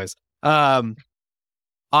income. Anyways, awesome.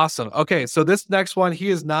 Okay, so this next one, he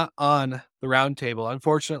is not on the roundtable.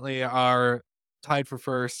 Unfortunately, our tied for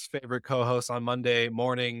first favorite co-host on Monday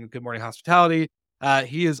morning, Good Morning Hospitality,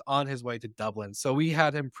 he is on his way to Dublin. So we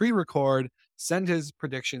had him pre-record, send his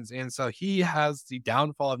predictions in. So he has the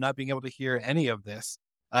downfall of not being able to hear any of this.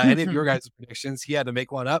 Any of your guys' predictions. He had to make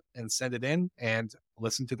one up and send it in and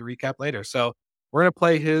listen to the recap later. So we're going to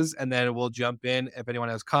play his and then we'll jump in. If anyone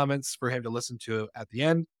has comments for him to listen to at the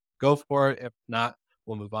end, go for it. If not,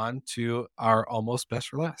 we'll move on to our almost best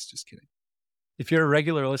for last. Just kidding. If you're a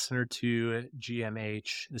regular listener to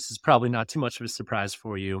GMH, this is probably not too much of a surprise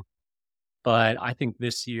for you, but I think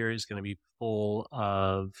this year is going to be full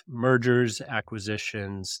of mergers,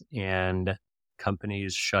 acquisitions, and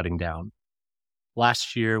companies shutting down.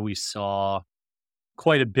 Last year, we saw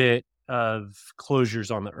quite a bit of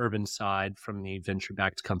closures on the urban side from the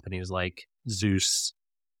venture-backed companies like Zeus,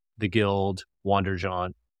 The Guild,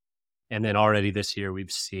 Wanderjaunt. And then already this year,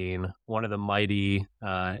 we've seen one of the mighty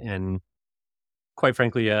and quite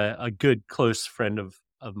frankly, a good close friend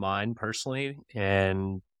of mine personally.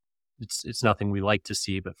 And it's nothing we like to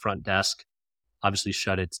see, but Front Desk obviously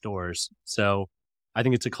shut its doors. So I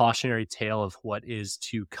think it's a cautionary tale of what is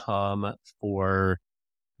to come for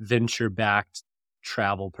venture-backed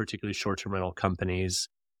travel, particularly short-term rental companies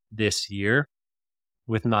this year,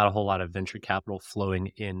 with not a whole lot of venture capital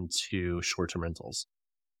flowing into short-term rentals.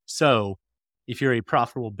 So if you're a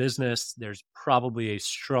profitable business, there's probably a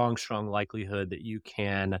strong likelihood that you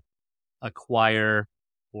can acquire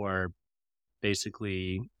or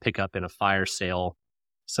basically pick up in a fire sale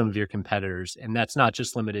some of your competitors. And that's not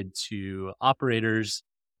just limited to operators.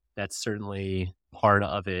 That's certainly part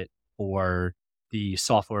of it for the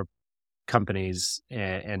software companies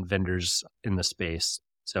and vendors in the space.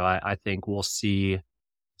 So I think we'll see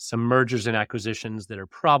some mergers and acquisitions that are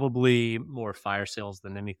probably more fire sales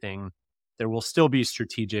than anything there will still be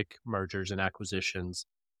strategic mergers and acquisitions.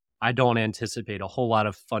 I don't anticipate a whole lot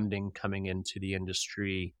of funding coming into the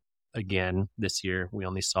industry again this year. We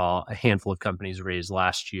only saw a handful of companies raise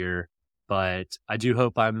last year, but I do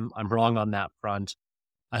hope I'm wrong on that front.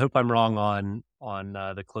 I hope I'm wrong on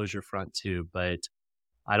the closure front too, but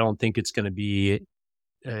I don't think it's going to be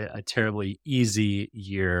a terribly easy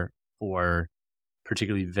year for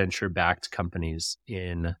particularly venture-backed companies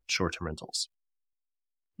in short-term rentals.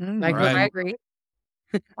 Michael, Right. I agree.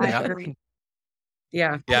 I Yeah. agree.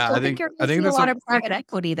 Yeah. Yeah, I I think you're I think missing a that's lot of private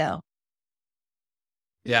equity, though.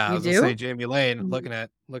 yeah. I You was gonna do? say Jamie Lane, Mhm. looking at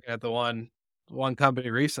the one company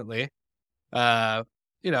recently.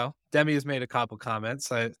 Demi has made a couple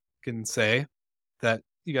comments. I can say that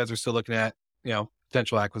you guys are still looking at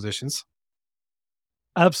potential acquisitions.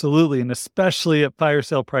 Absolutely, and especially at fire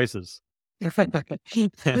sale prices.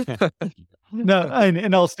 No, and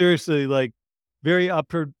in all seriously, like very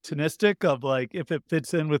opportunistic of like if it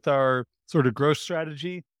fits in with our sort of growth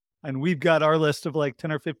strategy, and we've got our list of like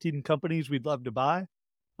 10 or 15 companies we'd love to buy.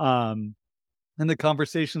 And the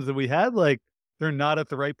conversations that we had, like they're not at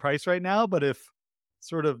the right price right now, but if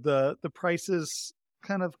sort of the prices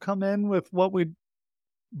kind of come in with what we'd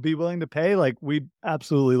be willing to pay, like we'd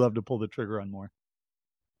absolutely love to pull the trigger on more.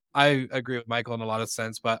 I agree with Michael in a lot of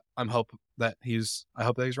sense, but I hope that he's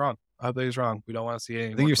wrong. I hope that he's wrong. We don't want to see any. I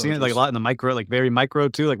more think you're seeing it like a closures. lot in the micro, like very micro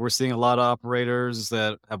too. Like we're seeing a lot of operators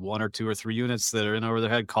that have 1 or 2 or 3 units that are in over their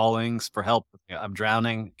head callings for help. I'm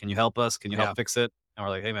drowning. Can you help us? Can you Yeah. help fix it? And we're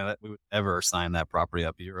like, hey man, we would never sign that property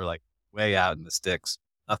up. You were like way out in the sticks,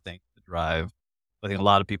 nothing to drive. I think a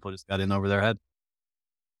lot of people just got in over their head.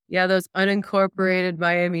 Yeah, those unincorporated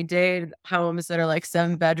Miami-Dade homes that are like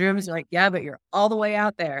 7 bedrooms. You're like, yeah, but you're all the way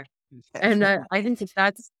out there. And I think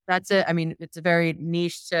that's it. I mean, it's a very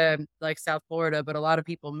niche to like South Florida, but a lot of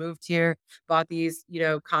people moved here, bought these,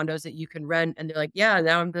 condos that you can rent, and they're like, yeah,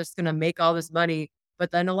 now I'm just gonna make all this money.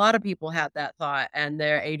 But then a lot of people had that thought, and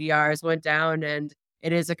their ADRs went down, and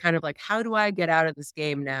it is a kind of like, how do I get out of this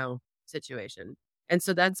game now situation? And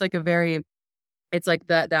so that's like it's like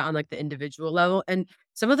that on like the individual level, and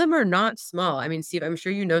some of them are not small. I mean, Steve, I'm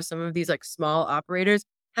sure you know some of these like small operators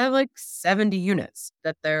have like 70 units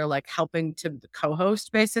that they're like helping to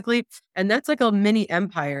co-host basically. And that's like a mini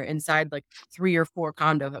empire inside like 3 or 4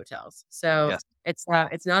 condo hotels. So Yes.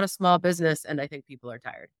 it's not a small business. And I think people are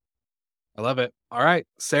tired. I love it. All right,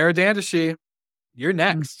 Sarah Dandashy, you're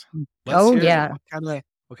next. Oh, hear it. yeah.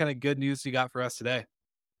 What kind of good news you got for us today?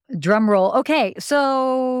 Drum roll. Okay.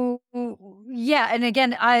 So yeah. And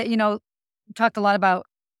again, I, talked a lot about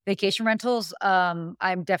vacation rentals.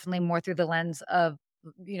 I'm definitely more through the lens of,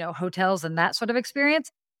 hotels and that sort of experience.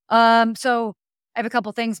 So I have a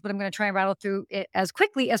couple things, but I'm going to try and rattle through it as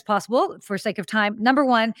quickly as possible for sake of time. Number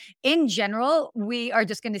one, in general, we are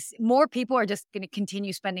just going to, more people are just going to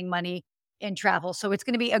continue spending money in travel. So it's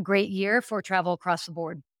going to be a great year for travel across the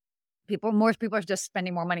board. More people are just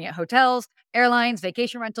spending more money at hotels, airlines,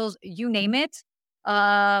 vacation rentals, you name it.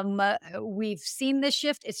 We've seen this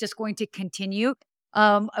shift. It's just going to continue.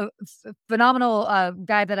 A phenomenal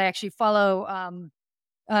guy that I actually follow,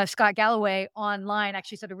 Scott Galloway online,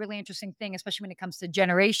 actually said a really interesting thing, especially when it comes to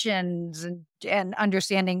generations and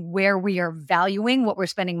understanding where we are valuing what we're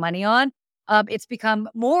spending money on. It's become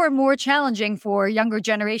more and more challenging for younger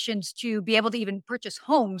generations to be able to even purchase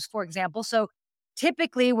homes, for example. So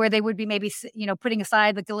typically where they would be maybe, putting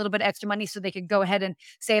aside like a little bit of extra money so they could go ahead and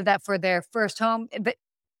save that for their first home. But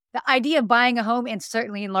the idea of buying a home, and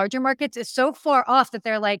certainly in larger markets, is so far off that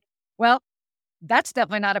they're like, well, that's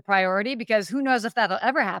definitely not a priority because who knows if that'll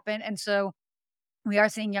ever happen. And so we are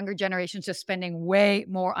seeing younger generations just spending way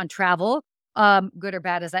more on travel, good or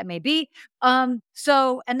bad as that may be. And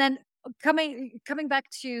then coming back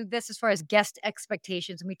to this as far as guest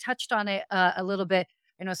expectations, and we touched on it a little bit.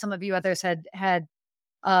 I know some of you others had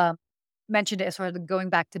mentioned it as sort of going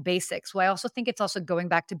back to basics. Well, I also think it's also going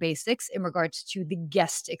back to basics in regards to the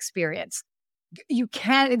guest experience. You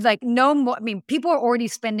can't, it's like no more. I mean, people are already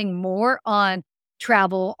spending more on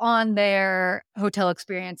travel, on their hotel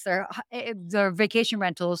experience, their vacation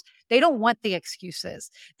rentals. They don't want the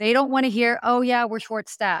excuses. They don't want to hear, oh yeah, we're short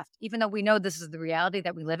staffed, even though we know this is the reality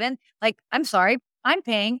that we live in. Like, I'm sorry, I'm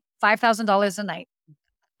paying $5,000 a night.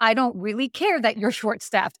 I don't really care that you're short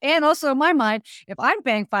staffed. And also in my mind, if I'm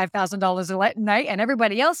paying $5,000 a night and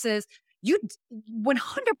everybody else is, you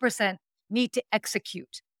 100% need to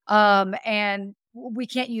execute. And we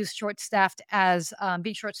can't use being short staffed as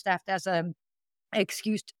an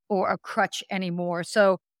excuse or a crutch anymore.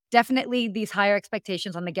 So definitely these higher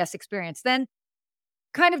expectations on the guest experience. Then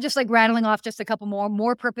kind of just like rattling off just a couple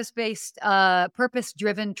more purpose-based,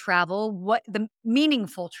 purpose-driven travel, what the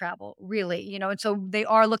meaningful travel really, you know, and so they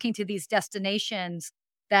are looking to these destinations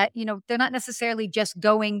that, you know, they're not necessarily just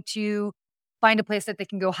going to find a place that they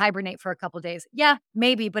can go hibernate for a couple days. Yeah,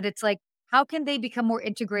 maybe, but it's like, how can they become more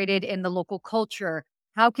integrated in the local culture?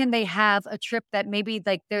 How can they have a trip that maybe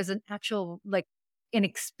like there's an actual, like an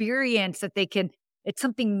experience that they can, it's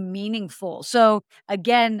something meaningful. So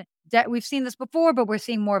again, that we've seen this before, but we're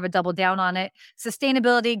seeing more of a double down on it.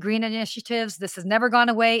 Sustainability, green initiatives, this has never gone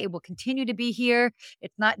away. It will continue to be here.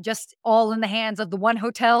 It's not just all in the hands of the one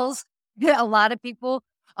hotels, a lot of people.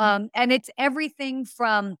 And it's everything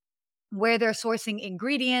from where they're sourcing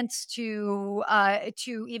ingredients to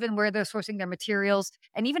even where they're sourcing their materials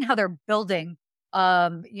and even how they're building,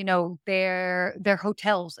 you know, their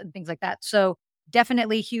hotels and things like that. So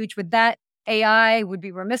definitely huge with that. AI would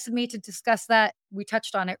be remiss of me to discuss that. We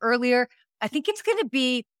touched on it earlier. I think it's going to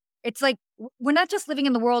be, it's like, we're not just living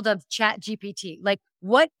in the world of Chat GPT. Like,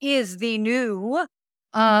 what is the new,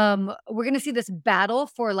 we're going to see this battle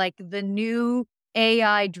for like the new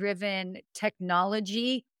AI driven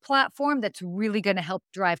technology platform that's really going to help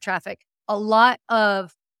drive traffic. A lot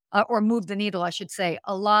of, or move the needle, I should say.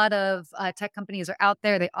 A lot of tech companies are out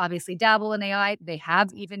there. They obviously dabble in AI. They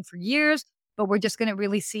have even for years. But we're just going to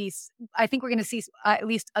really see, I think we're going to see at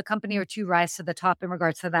least a company or two rise to the top in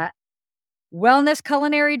regards to that. Wellness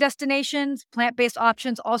culinary destinations, plant-based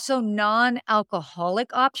options, also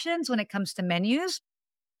non-alcoholic options when it comes to menus.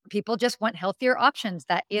 People just want healthier options.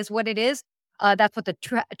 That is what it is. That's what the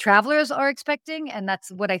travelers are expecting. And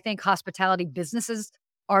that's what I think hospitality businesses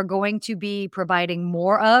are going to be providing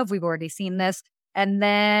more of. We've already seen this. And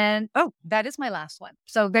then, oh, that is my last one.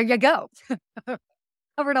 So there you go.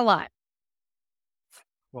 Covered a lot.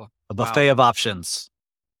 Well, A buffet of options.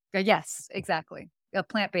 Yes, exactly. A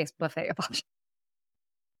plant-based buffet of options.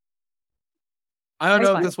 I don't That's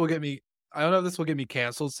know fine. if this will get me. I don't know if this will get me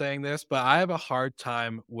canceled saying this, but I have a hard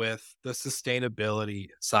time with the sustainability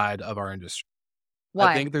side of our industry.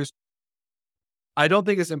 Why? I don't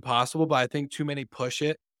think it's impossible, but I think too many push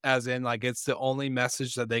it as in like it's the only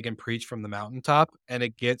message that they can preach from the mountaintop, and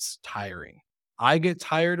it gets tiring. I get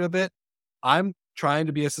tired of it. I'm trying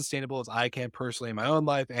to be as sustainable as I can personally in my own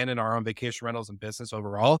life and in our own vacation rentals and business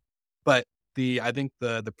overall. But I think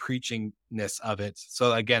the preachingness of it.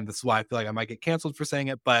 So again, this is why I feel like I might get canceled for saying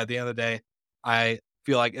it. But at the end of the day, I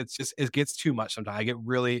feel like it gets too much sometimes. I get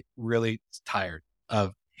really, really tired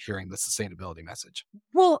of hearing the sustainability message.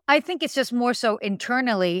 Well, I think it's just more so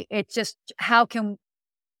internally. It's just how can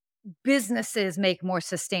businesses make more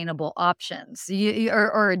sustainable options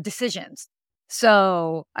or decisions?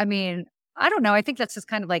 So, I mean, I don't know. I think that's just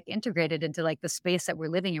kind of like integrated into like the space that we're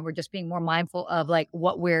living in. We're just being more mindful of like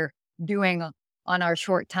what we're doing on our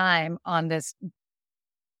short time on this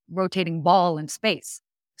rotating ball in space.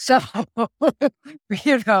 So,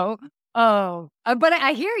 you know, but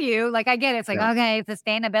I hear you. Like, I get it. It's like, Yeah. okay,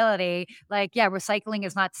 sustainability. Like, yeah, recycling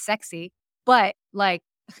is not sexy, but like,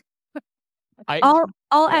 I'll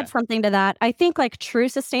Yeah. add something to that. I think like true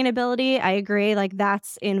sustainability, I agree, like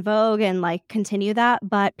that's in vogue and like continue that,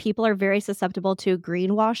 but people are very susceptible to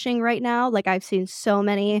greenwashing right now. Like I've seen so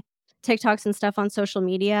many TikToks and stuff on social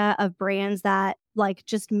media of brands that like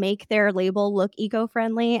just make their label look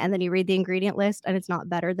eco-friendly and then you read the ingredient list and it's not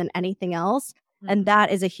better than anything else. And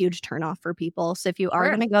that is a huge turnoff for people. So if you are Sure.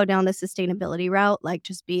 going to go down the sustainability route, like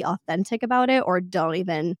just be authentic about it or don't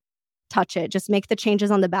even touch it. Just make the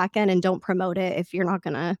changes on the back end and don't promote it if you're not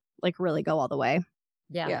gonna like really go all the way.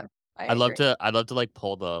 yeah. I'd love to like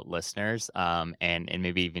poll the listeners, and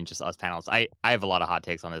maybe even just us panels. I have a lot of hot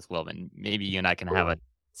takes on this, Will, and maybe you and I can have a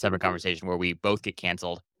separate conversation where we both get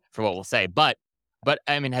canceled for what we'll say. But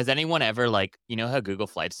I mean, has anyone ever like, you know how Google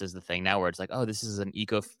Flights does the thing now where it's like, oh, this is an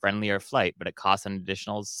eco-friendlier flight, but it costs an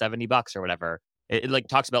additional $70 or whatever. It like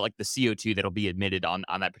talks about like the CO2 that'll be emitted on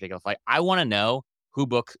that particular flight. I want to know who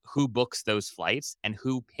books those flights and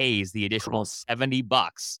who pays the additional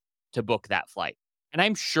 $70 to book that flight. And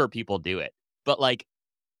I'm sure people do it, but like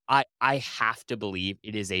I have to believe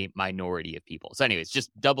it is a minority of people. So anyways,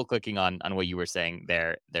 just double clicking on what you were saying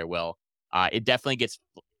there, Will. It definitely gets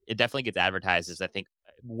advertised as, I think,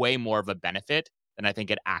 way more of a benefit than I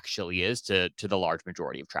think it actually is to the large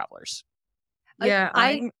majority of travelers. Yeah,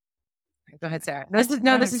 go ahead, Sarah.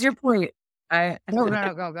 This is your point. No,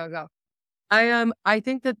 go. I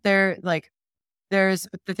think that there's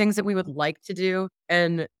the things that we would like to do,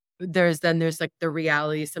 and there's like the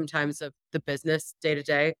reality sometimes of the business day to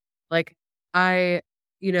day. Like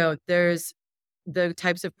there's the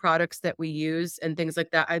types of products that we use and things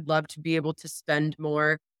like that. I'd love to be able to spend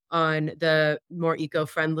more on the more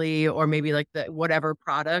eco-friendly or maybe like the whatever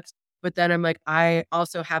product. But then I'm like, I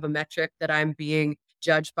also have a metric that I'm being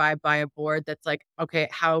judged by a board that's like, okay,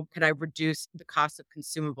 how can I reduce the cost of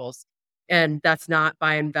consumables? And that's not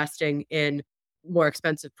by investing in more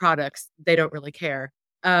expensive products. They don't really care.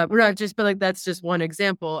 We're not just, but like that's just one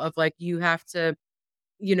example of like you have to,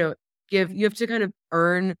 you have to kind of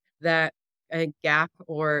earn that gap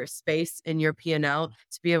or space in your P&L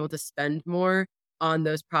to be able to spend more on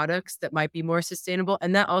those products that might be more sustainable.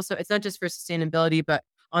 And that also, it's not just for sustainability, but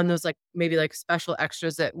on those like maybe like special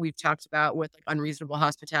extras that we've talked about with like unreasonable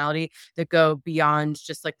hospitality that go beyond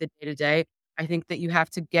just like the day to day. I think that you have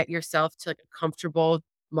to get yourself to like a comfortable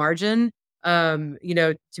margin, to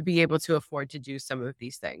be able to afford to do some of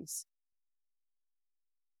these things.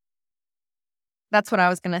 That's what I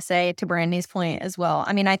was going to say to Brandy's point as well.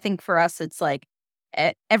 I mean, I think for us, it's like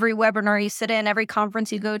every webinar you sit in, every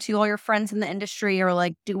conference you go to, all your friends in the industry are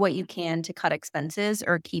like, do what you can to cut expenses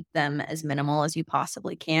or keep them as minimal as you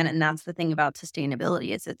possibly can. And that's the thing about sustainability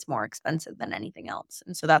is it's more expensive than anything else.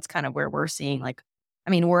 And so that's kind of where we're seeing like, I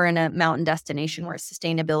mean, we're in a mountain destination where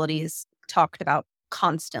sustainability is talked about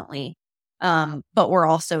constantly, but we're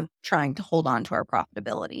also trying to hold on to our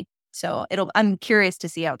profitability. So I'm curious to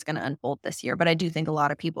see how it's going to unfold this year, but I do think a lot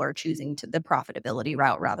of people are choosing the profitability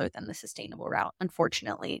route rather than the sustainable route.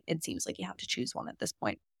 Unfortunately, it seems like you have to choose one at this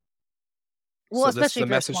point. Well, so this is the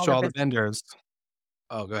message to all the vendors.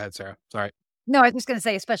 Oh, go ahead, Sarah. Sorry. No, I was just going to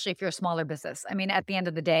say, especially if you're a smaller business. I mean, at the end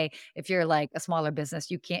of the day, if you're like a smaller business,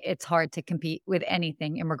 it's hard to compete with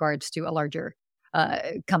anything in regards to a larger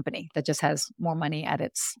company that just has more money at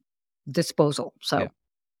its disposal. So. Yeah.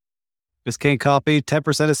 Biscayne Coffee,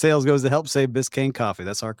 10% of sales goes to help save Biscayne Coffee.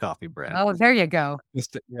 That's our coffee brand. Oh, there you go.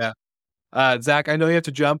 Yeah. Zach, I know you have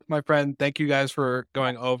to jump, my friend. Thank you guys for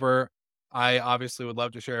going over. I obviously would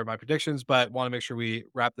love to share my predictions, but want to make sure we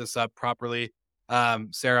wrap this up properly.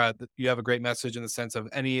 Sarah, you have a great message in the sense of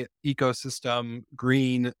any ecosystem,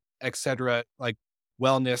 green, etc., like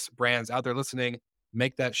wellness brands out there listening,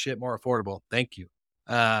 make that shit more affordable. Thank you.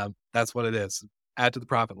 That's what it is. Add to the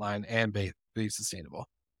profit line and be sustainable.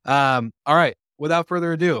 All right. Without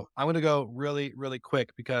further ado, I'm going to go really, really quick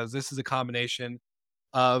because this is a combination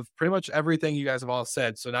of pretty much everything you guys have all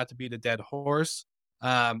said. So not to beat a dead horse,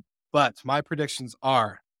 but my predictions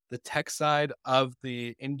are the tech side of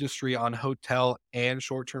the industry on hotel and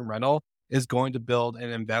short-term rental is going to build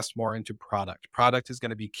and invest more into product. Product is going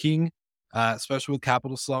to be king, especially with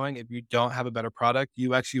capital slowing. If you don't have a better product,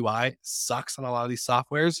 UX, UI sucks on a lot of these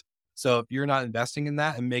softwares. So if you're not investing in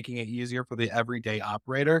that and making it easier for the everyday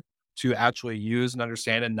operator to actually use and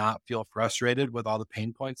understand and not feel frustrated with all the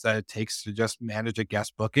pain points that it takes to just manage a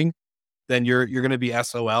guest booking, then you're going to be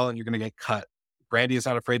SOL and you're going to get cut. Brandy is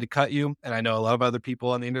not afraid to cut you. And I know a lot of other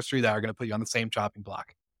people in the industry that are going to put you on the same chopping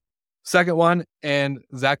block. Second one, and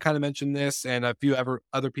Zach kind of mentioned this and a few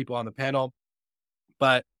other people on the panel,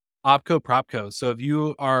 but OpCo, PropCo. So if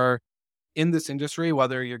you are in this industry,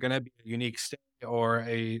 whether you're going to be a unique stay or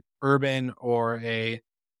a urban or a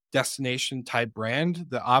destination type brand,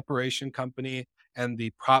 the operation company and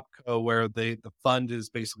the PropCo where the fund is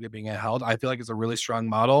basically being held, I feel like it's a really strong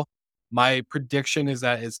model. My prediction is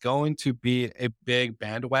that it's going to be a big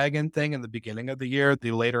bandwagon thing in the beginning of the year.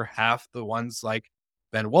 The later half, the ones like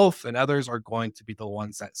Ben Wolf and others are going to be the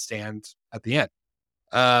ones that stand at the end.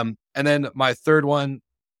 And then my third one,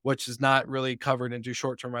 which is not really covered into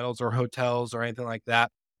short-term rentals or hotels or anything like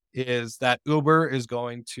that, is that Uber is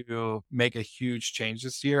going to make a huge change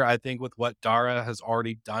this year. I think with what Dara has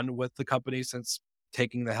already done with the company since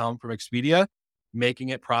taking the helm from Expedia, making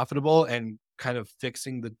it profitable and kind of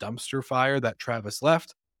fixing the dumpster fire that Travis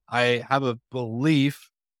left, I have a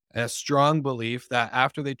strong belief that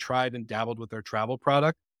after they tried and dabbled with their travel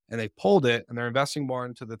product and they pulled it and they're investing more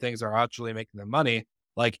into the things that are actually making them money,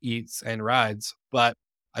 like Eats and Rides. But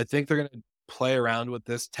I think they're going to play around with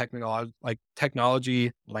this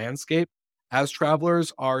technology landscape. As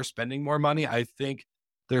travelers are spending more money, I think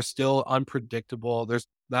they're still unpredictable. There's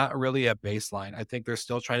not really a baseline. I think they're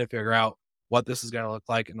still trying to figure out what this is going to look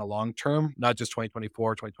like in the long term, not just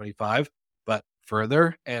 2024, 2025, but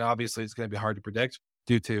further. And obviously it's going to be hard to predict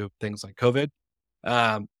due to things like COVID.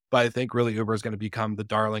 But I think really Uber is going to become the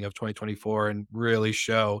darling of 2024 and really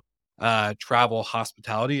show travel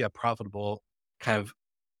hospitality a profitable kind of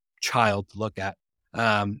child to look at.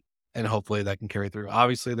 And hopefully that can carry through.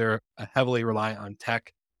 Obviously, they're heavily reliant on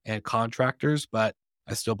tech and contractors, but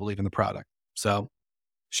I still believe in the product. So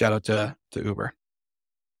shout out to Uber.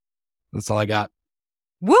 That's all I got.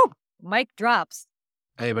 Woo! Mic drops.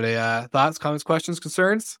 Anybody thoughts, comments, questions,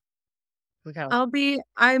 concerns?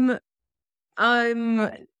 I'm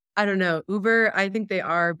I don't know. Uber, I think they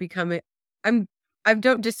are becoming, I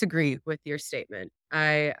don't disagree with your statement.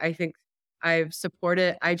 I think I support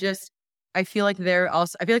it. I feel like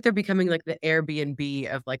they're becoming like the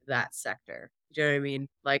Airbnb of like that sector. Do you know what I mean?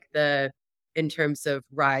 Like in terms of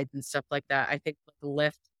rides and stuff like that. I think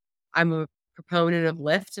Lyft, I'm a proponent of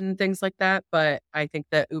Lyft and things like that, but I think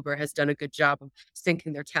that Uber has done a good job of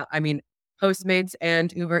syncing their talent. I mean, Postmates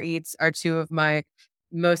and Uber Eats are two of my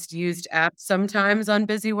most used apps sometimes on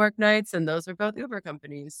busy work nights, and those are both Uber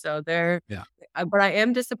companies. So but I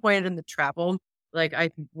am disappointed in the travel. Like I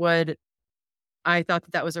thought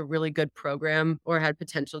that was a really good program, or had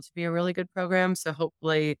potential to be a really good program. So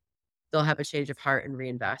hopefully they'll have a change of heart and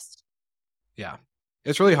reinvest. Yeah.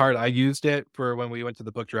 It's really hard. I used it for when we went to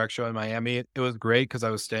the Book Direct show in Miami. It was great because I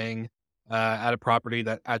was staying at a property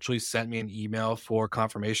that actually sent me an email for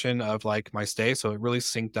confirmation of like my stay. So it really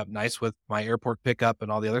synced up nice with my airport pickup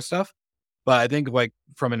and all the other stuff. But I think like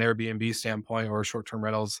from an Airbnb standpoint or short-term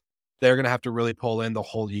rentals, they're going to have to really pull in the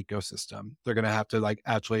whole ecosystem. They're going to have to like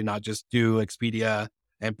actually not just do Expedia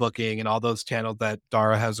and Booking and all those channels that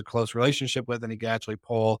Dara has a close relationship with, and he can actually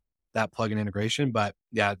pull that plugin integration. But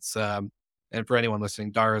yeah, it's and for anyone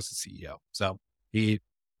listening, Dara's the CEO. So he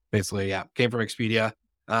basically, came from Expedia.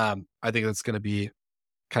 I think that's going to be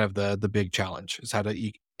kind of the big challenge, is how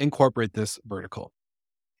to incorporate this vertical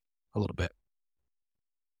a little bit.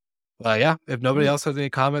 If nobody else has any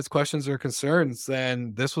comments, questions, or concerns,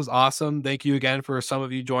 then this was awesome. Thank you again for some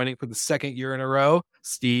of you joining for the second year in a row.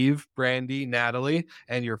 Steve, Brandy, Natalie,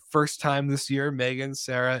 and your first time this year, Megan,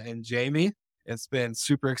 Sarah, and Jamie. It's been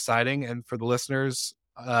super exciting. And for the listeners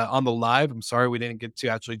on the live, I'm sorry we didn't get to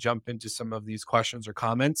actually jump into some of these questions or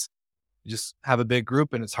comments. You just have a big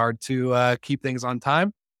group, and it's hard to keep things on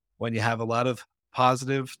time when you have a lot of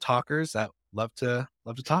positive talkers that love to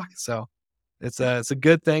talk. So it's a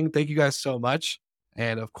good thing. Thank you guys so much.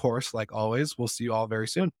 And of course, like always, we'll see you all very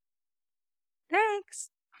soon.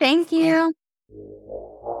 Thanks. Thank you.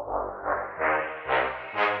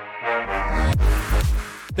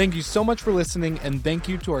 Thank you so much for listening, and thank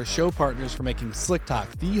you to our show partners for making Slick Talk,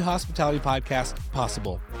 the hospitality podcast,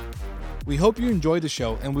 possible. We hope you enjoyed the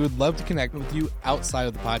show, and we would love to connect with you outside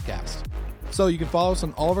of the podcast. So you can follow us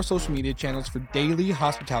on all of our social media channels for daily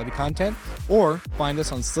hospitality content, or find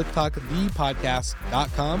us on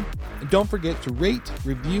slicktalkthepodcast.com. And don't forget to rate,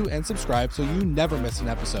 review, and subscribe so you never miss an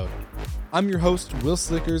episode. I'm your host, Will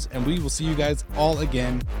Slickers, and we will see you guys all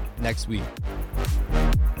again next week.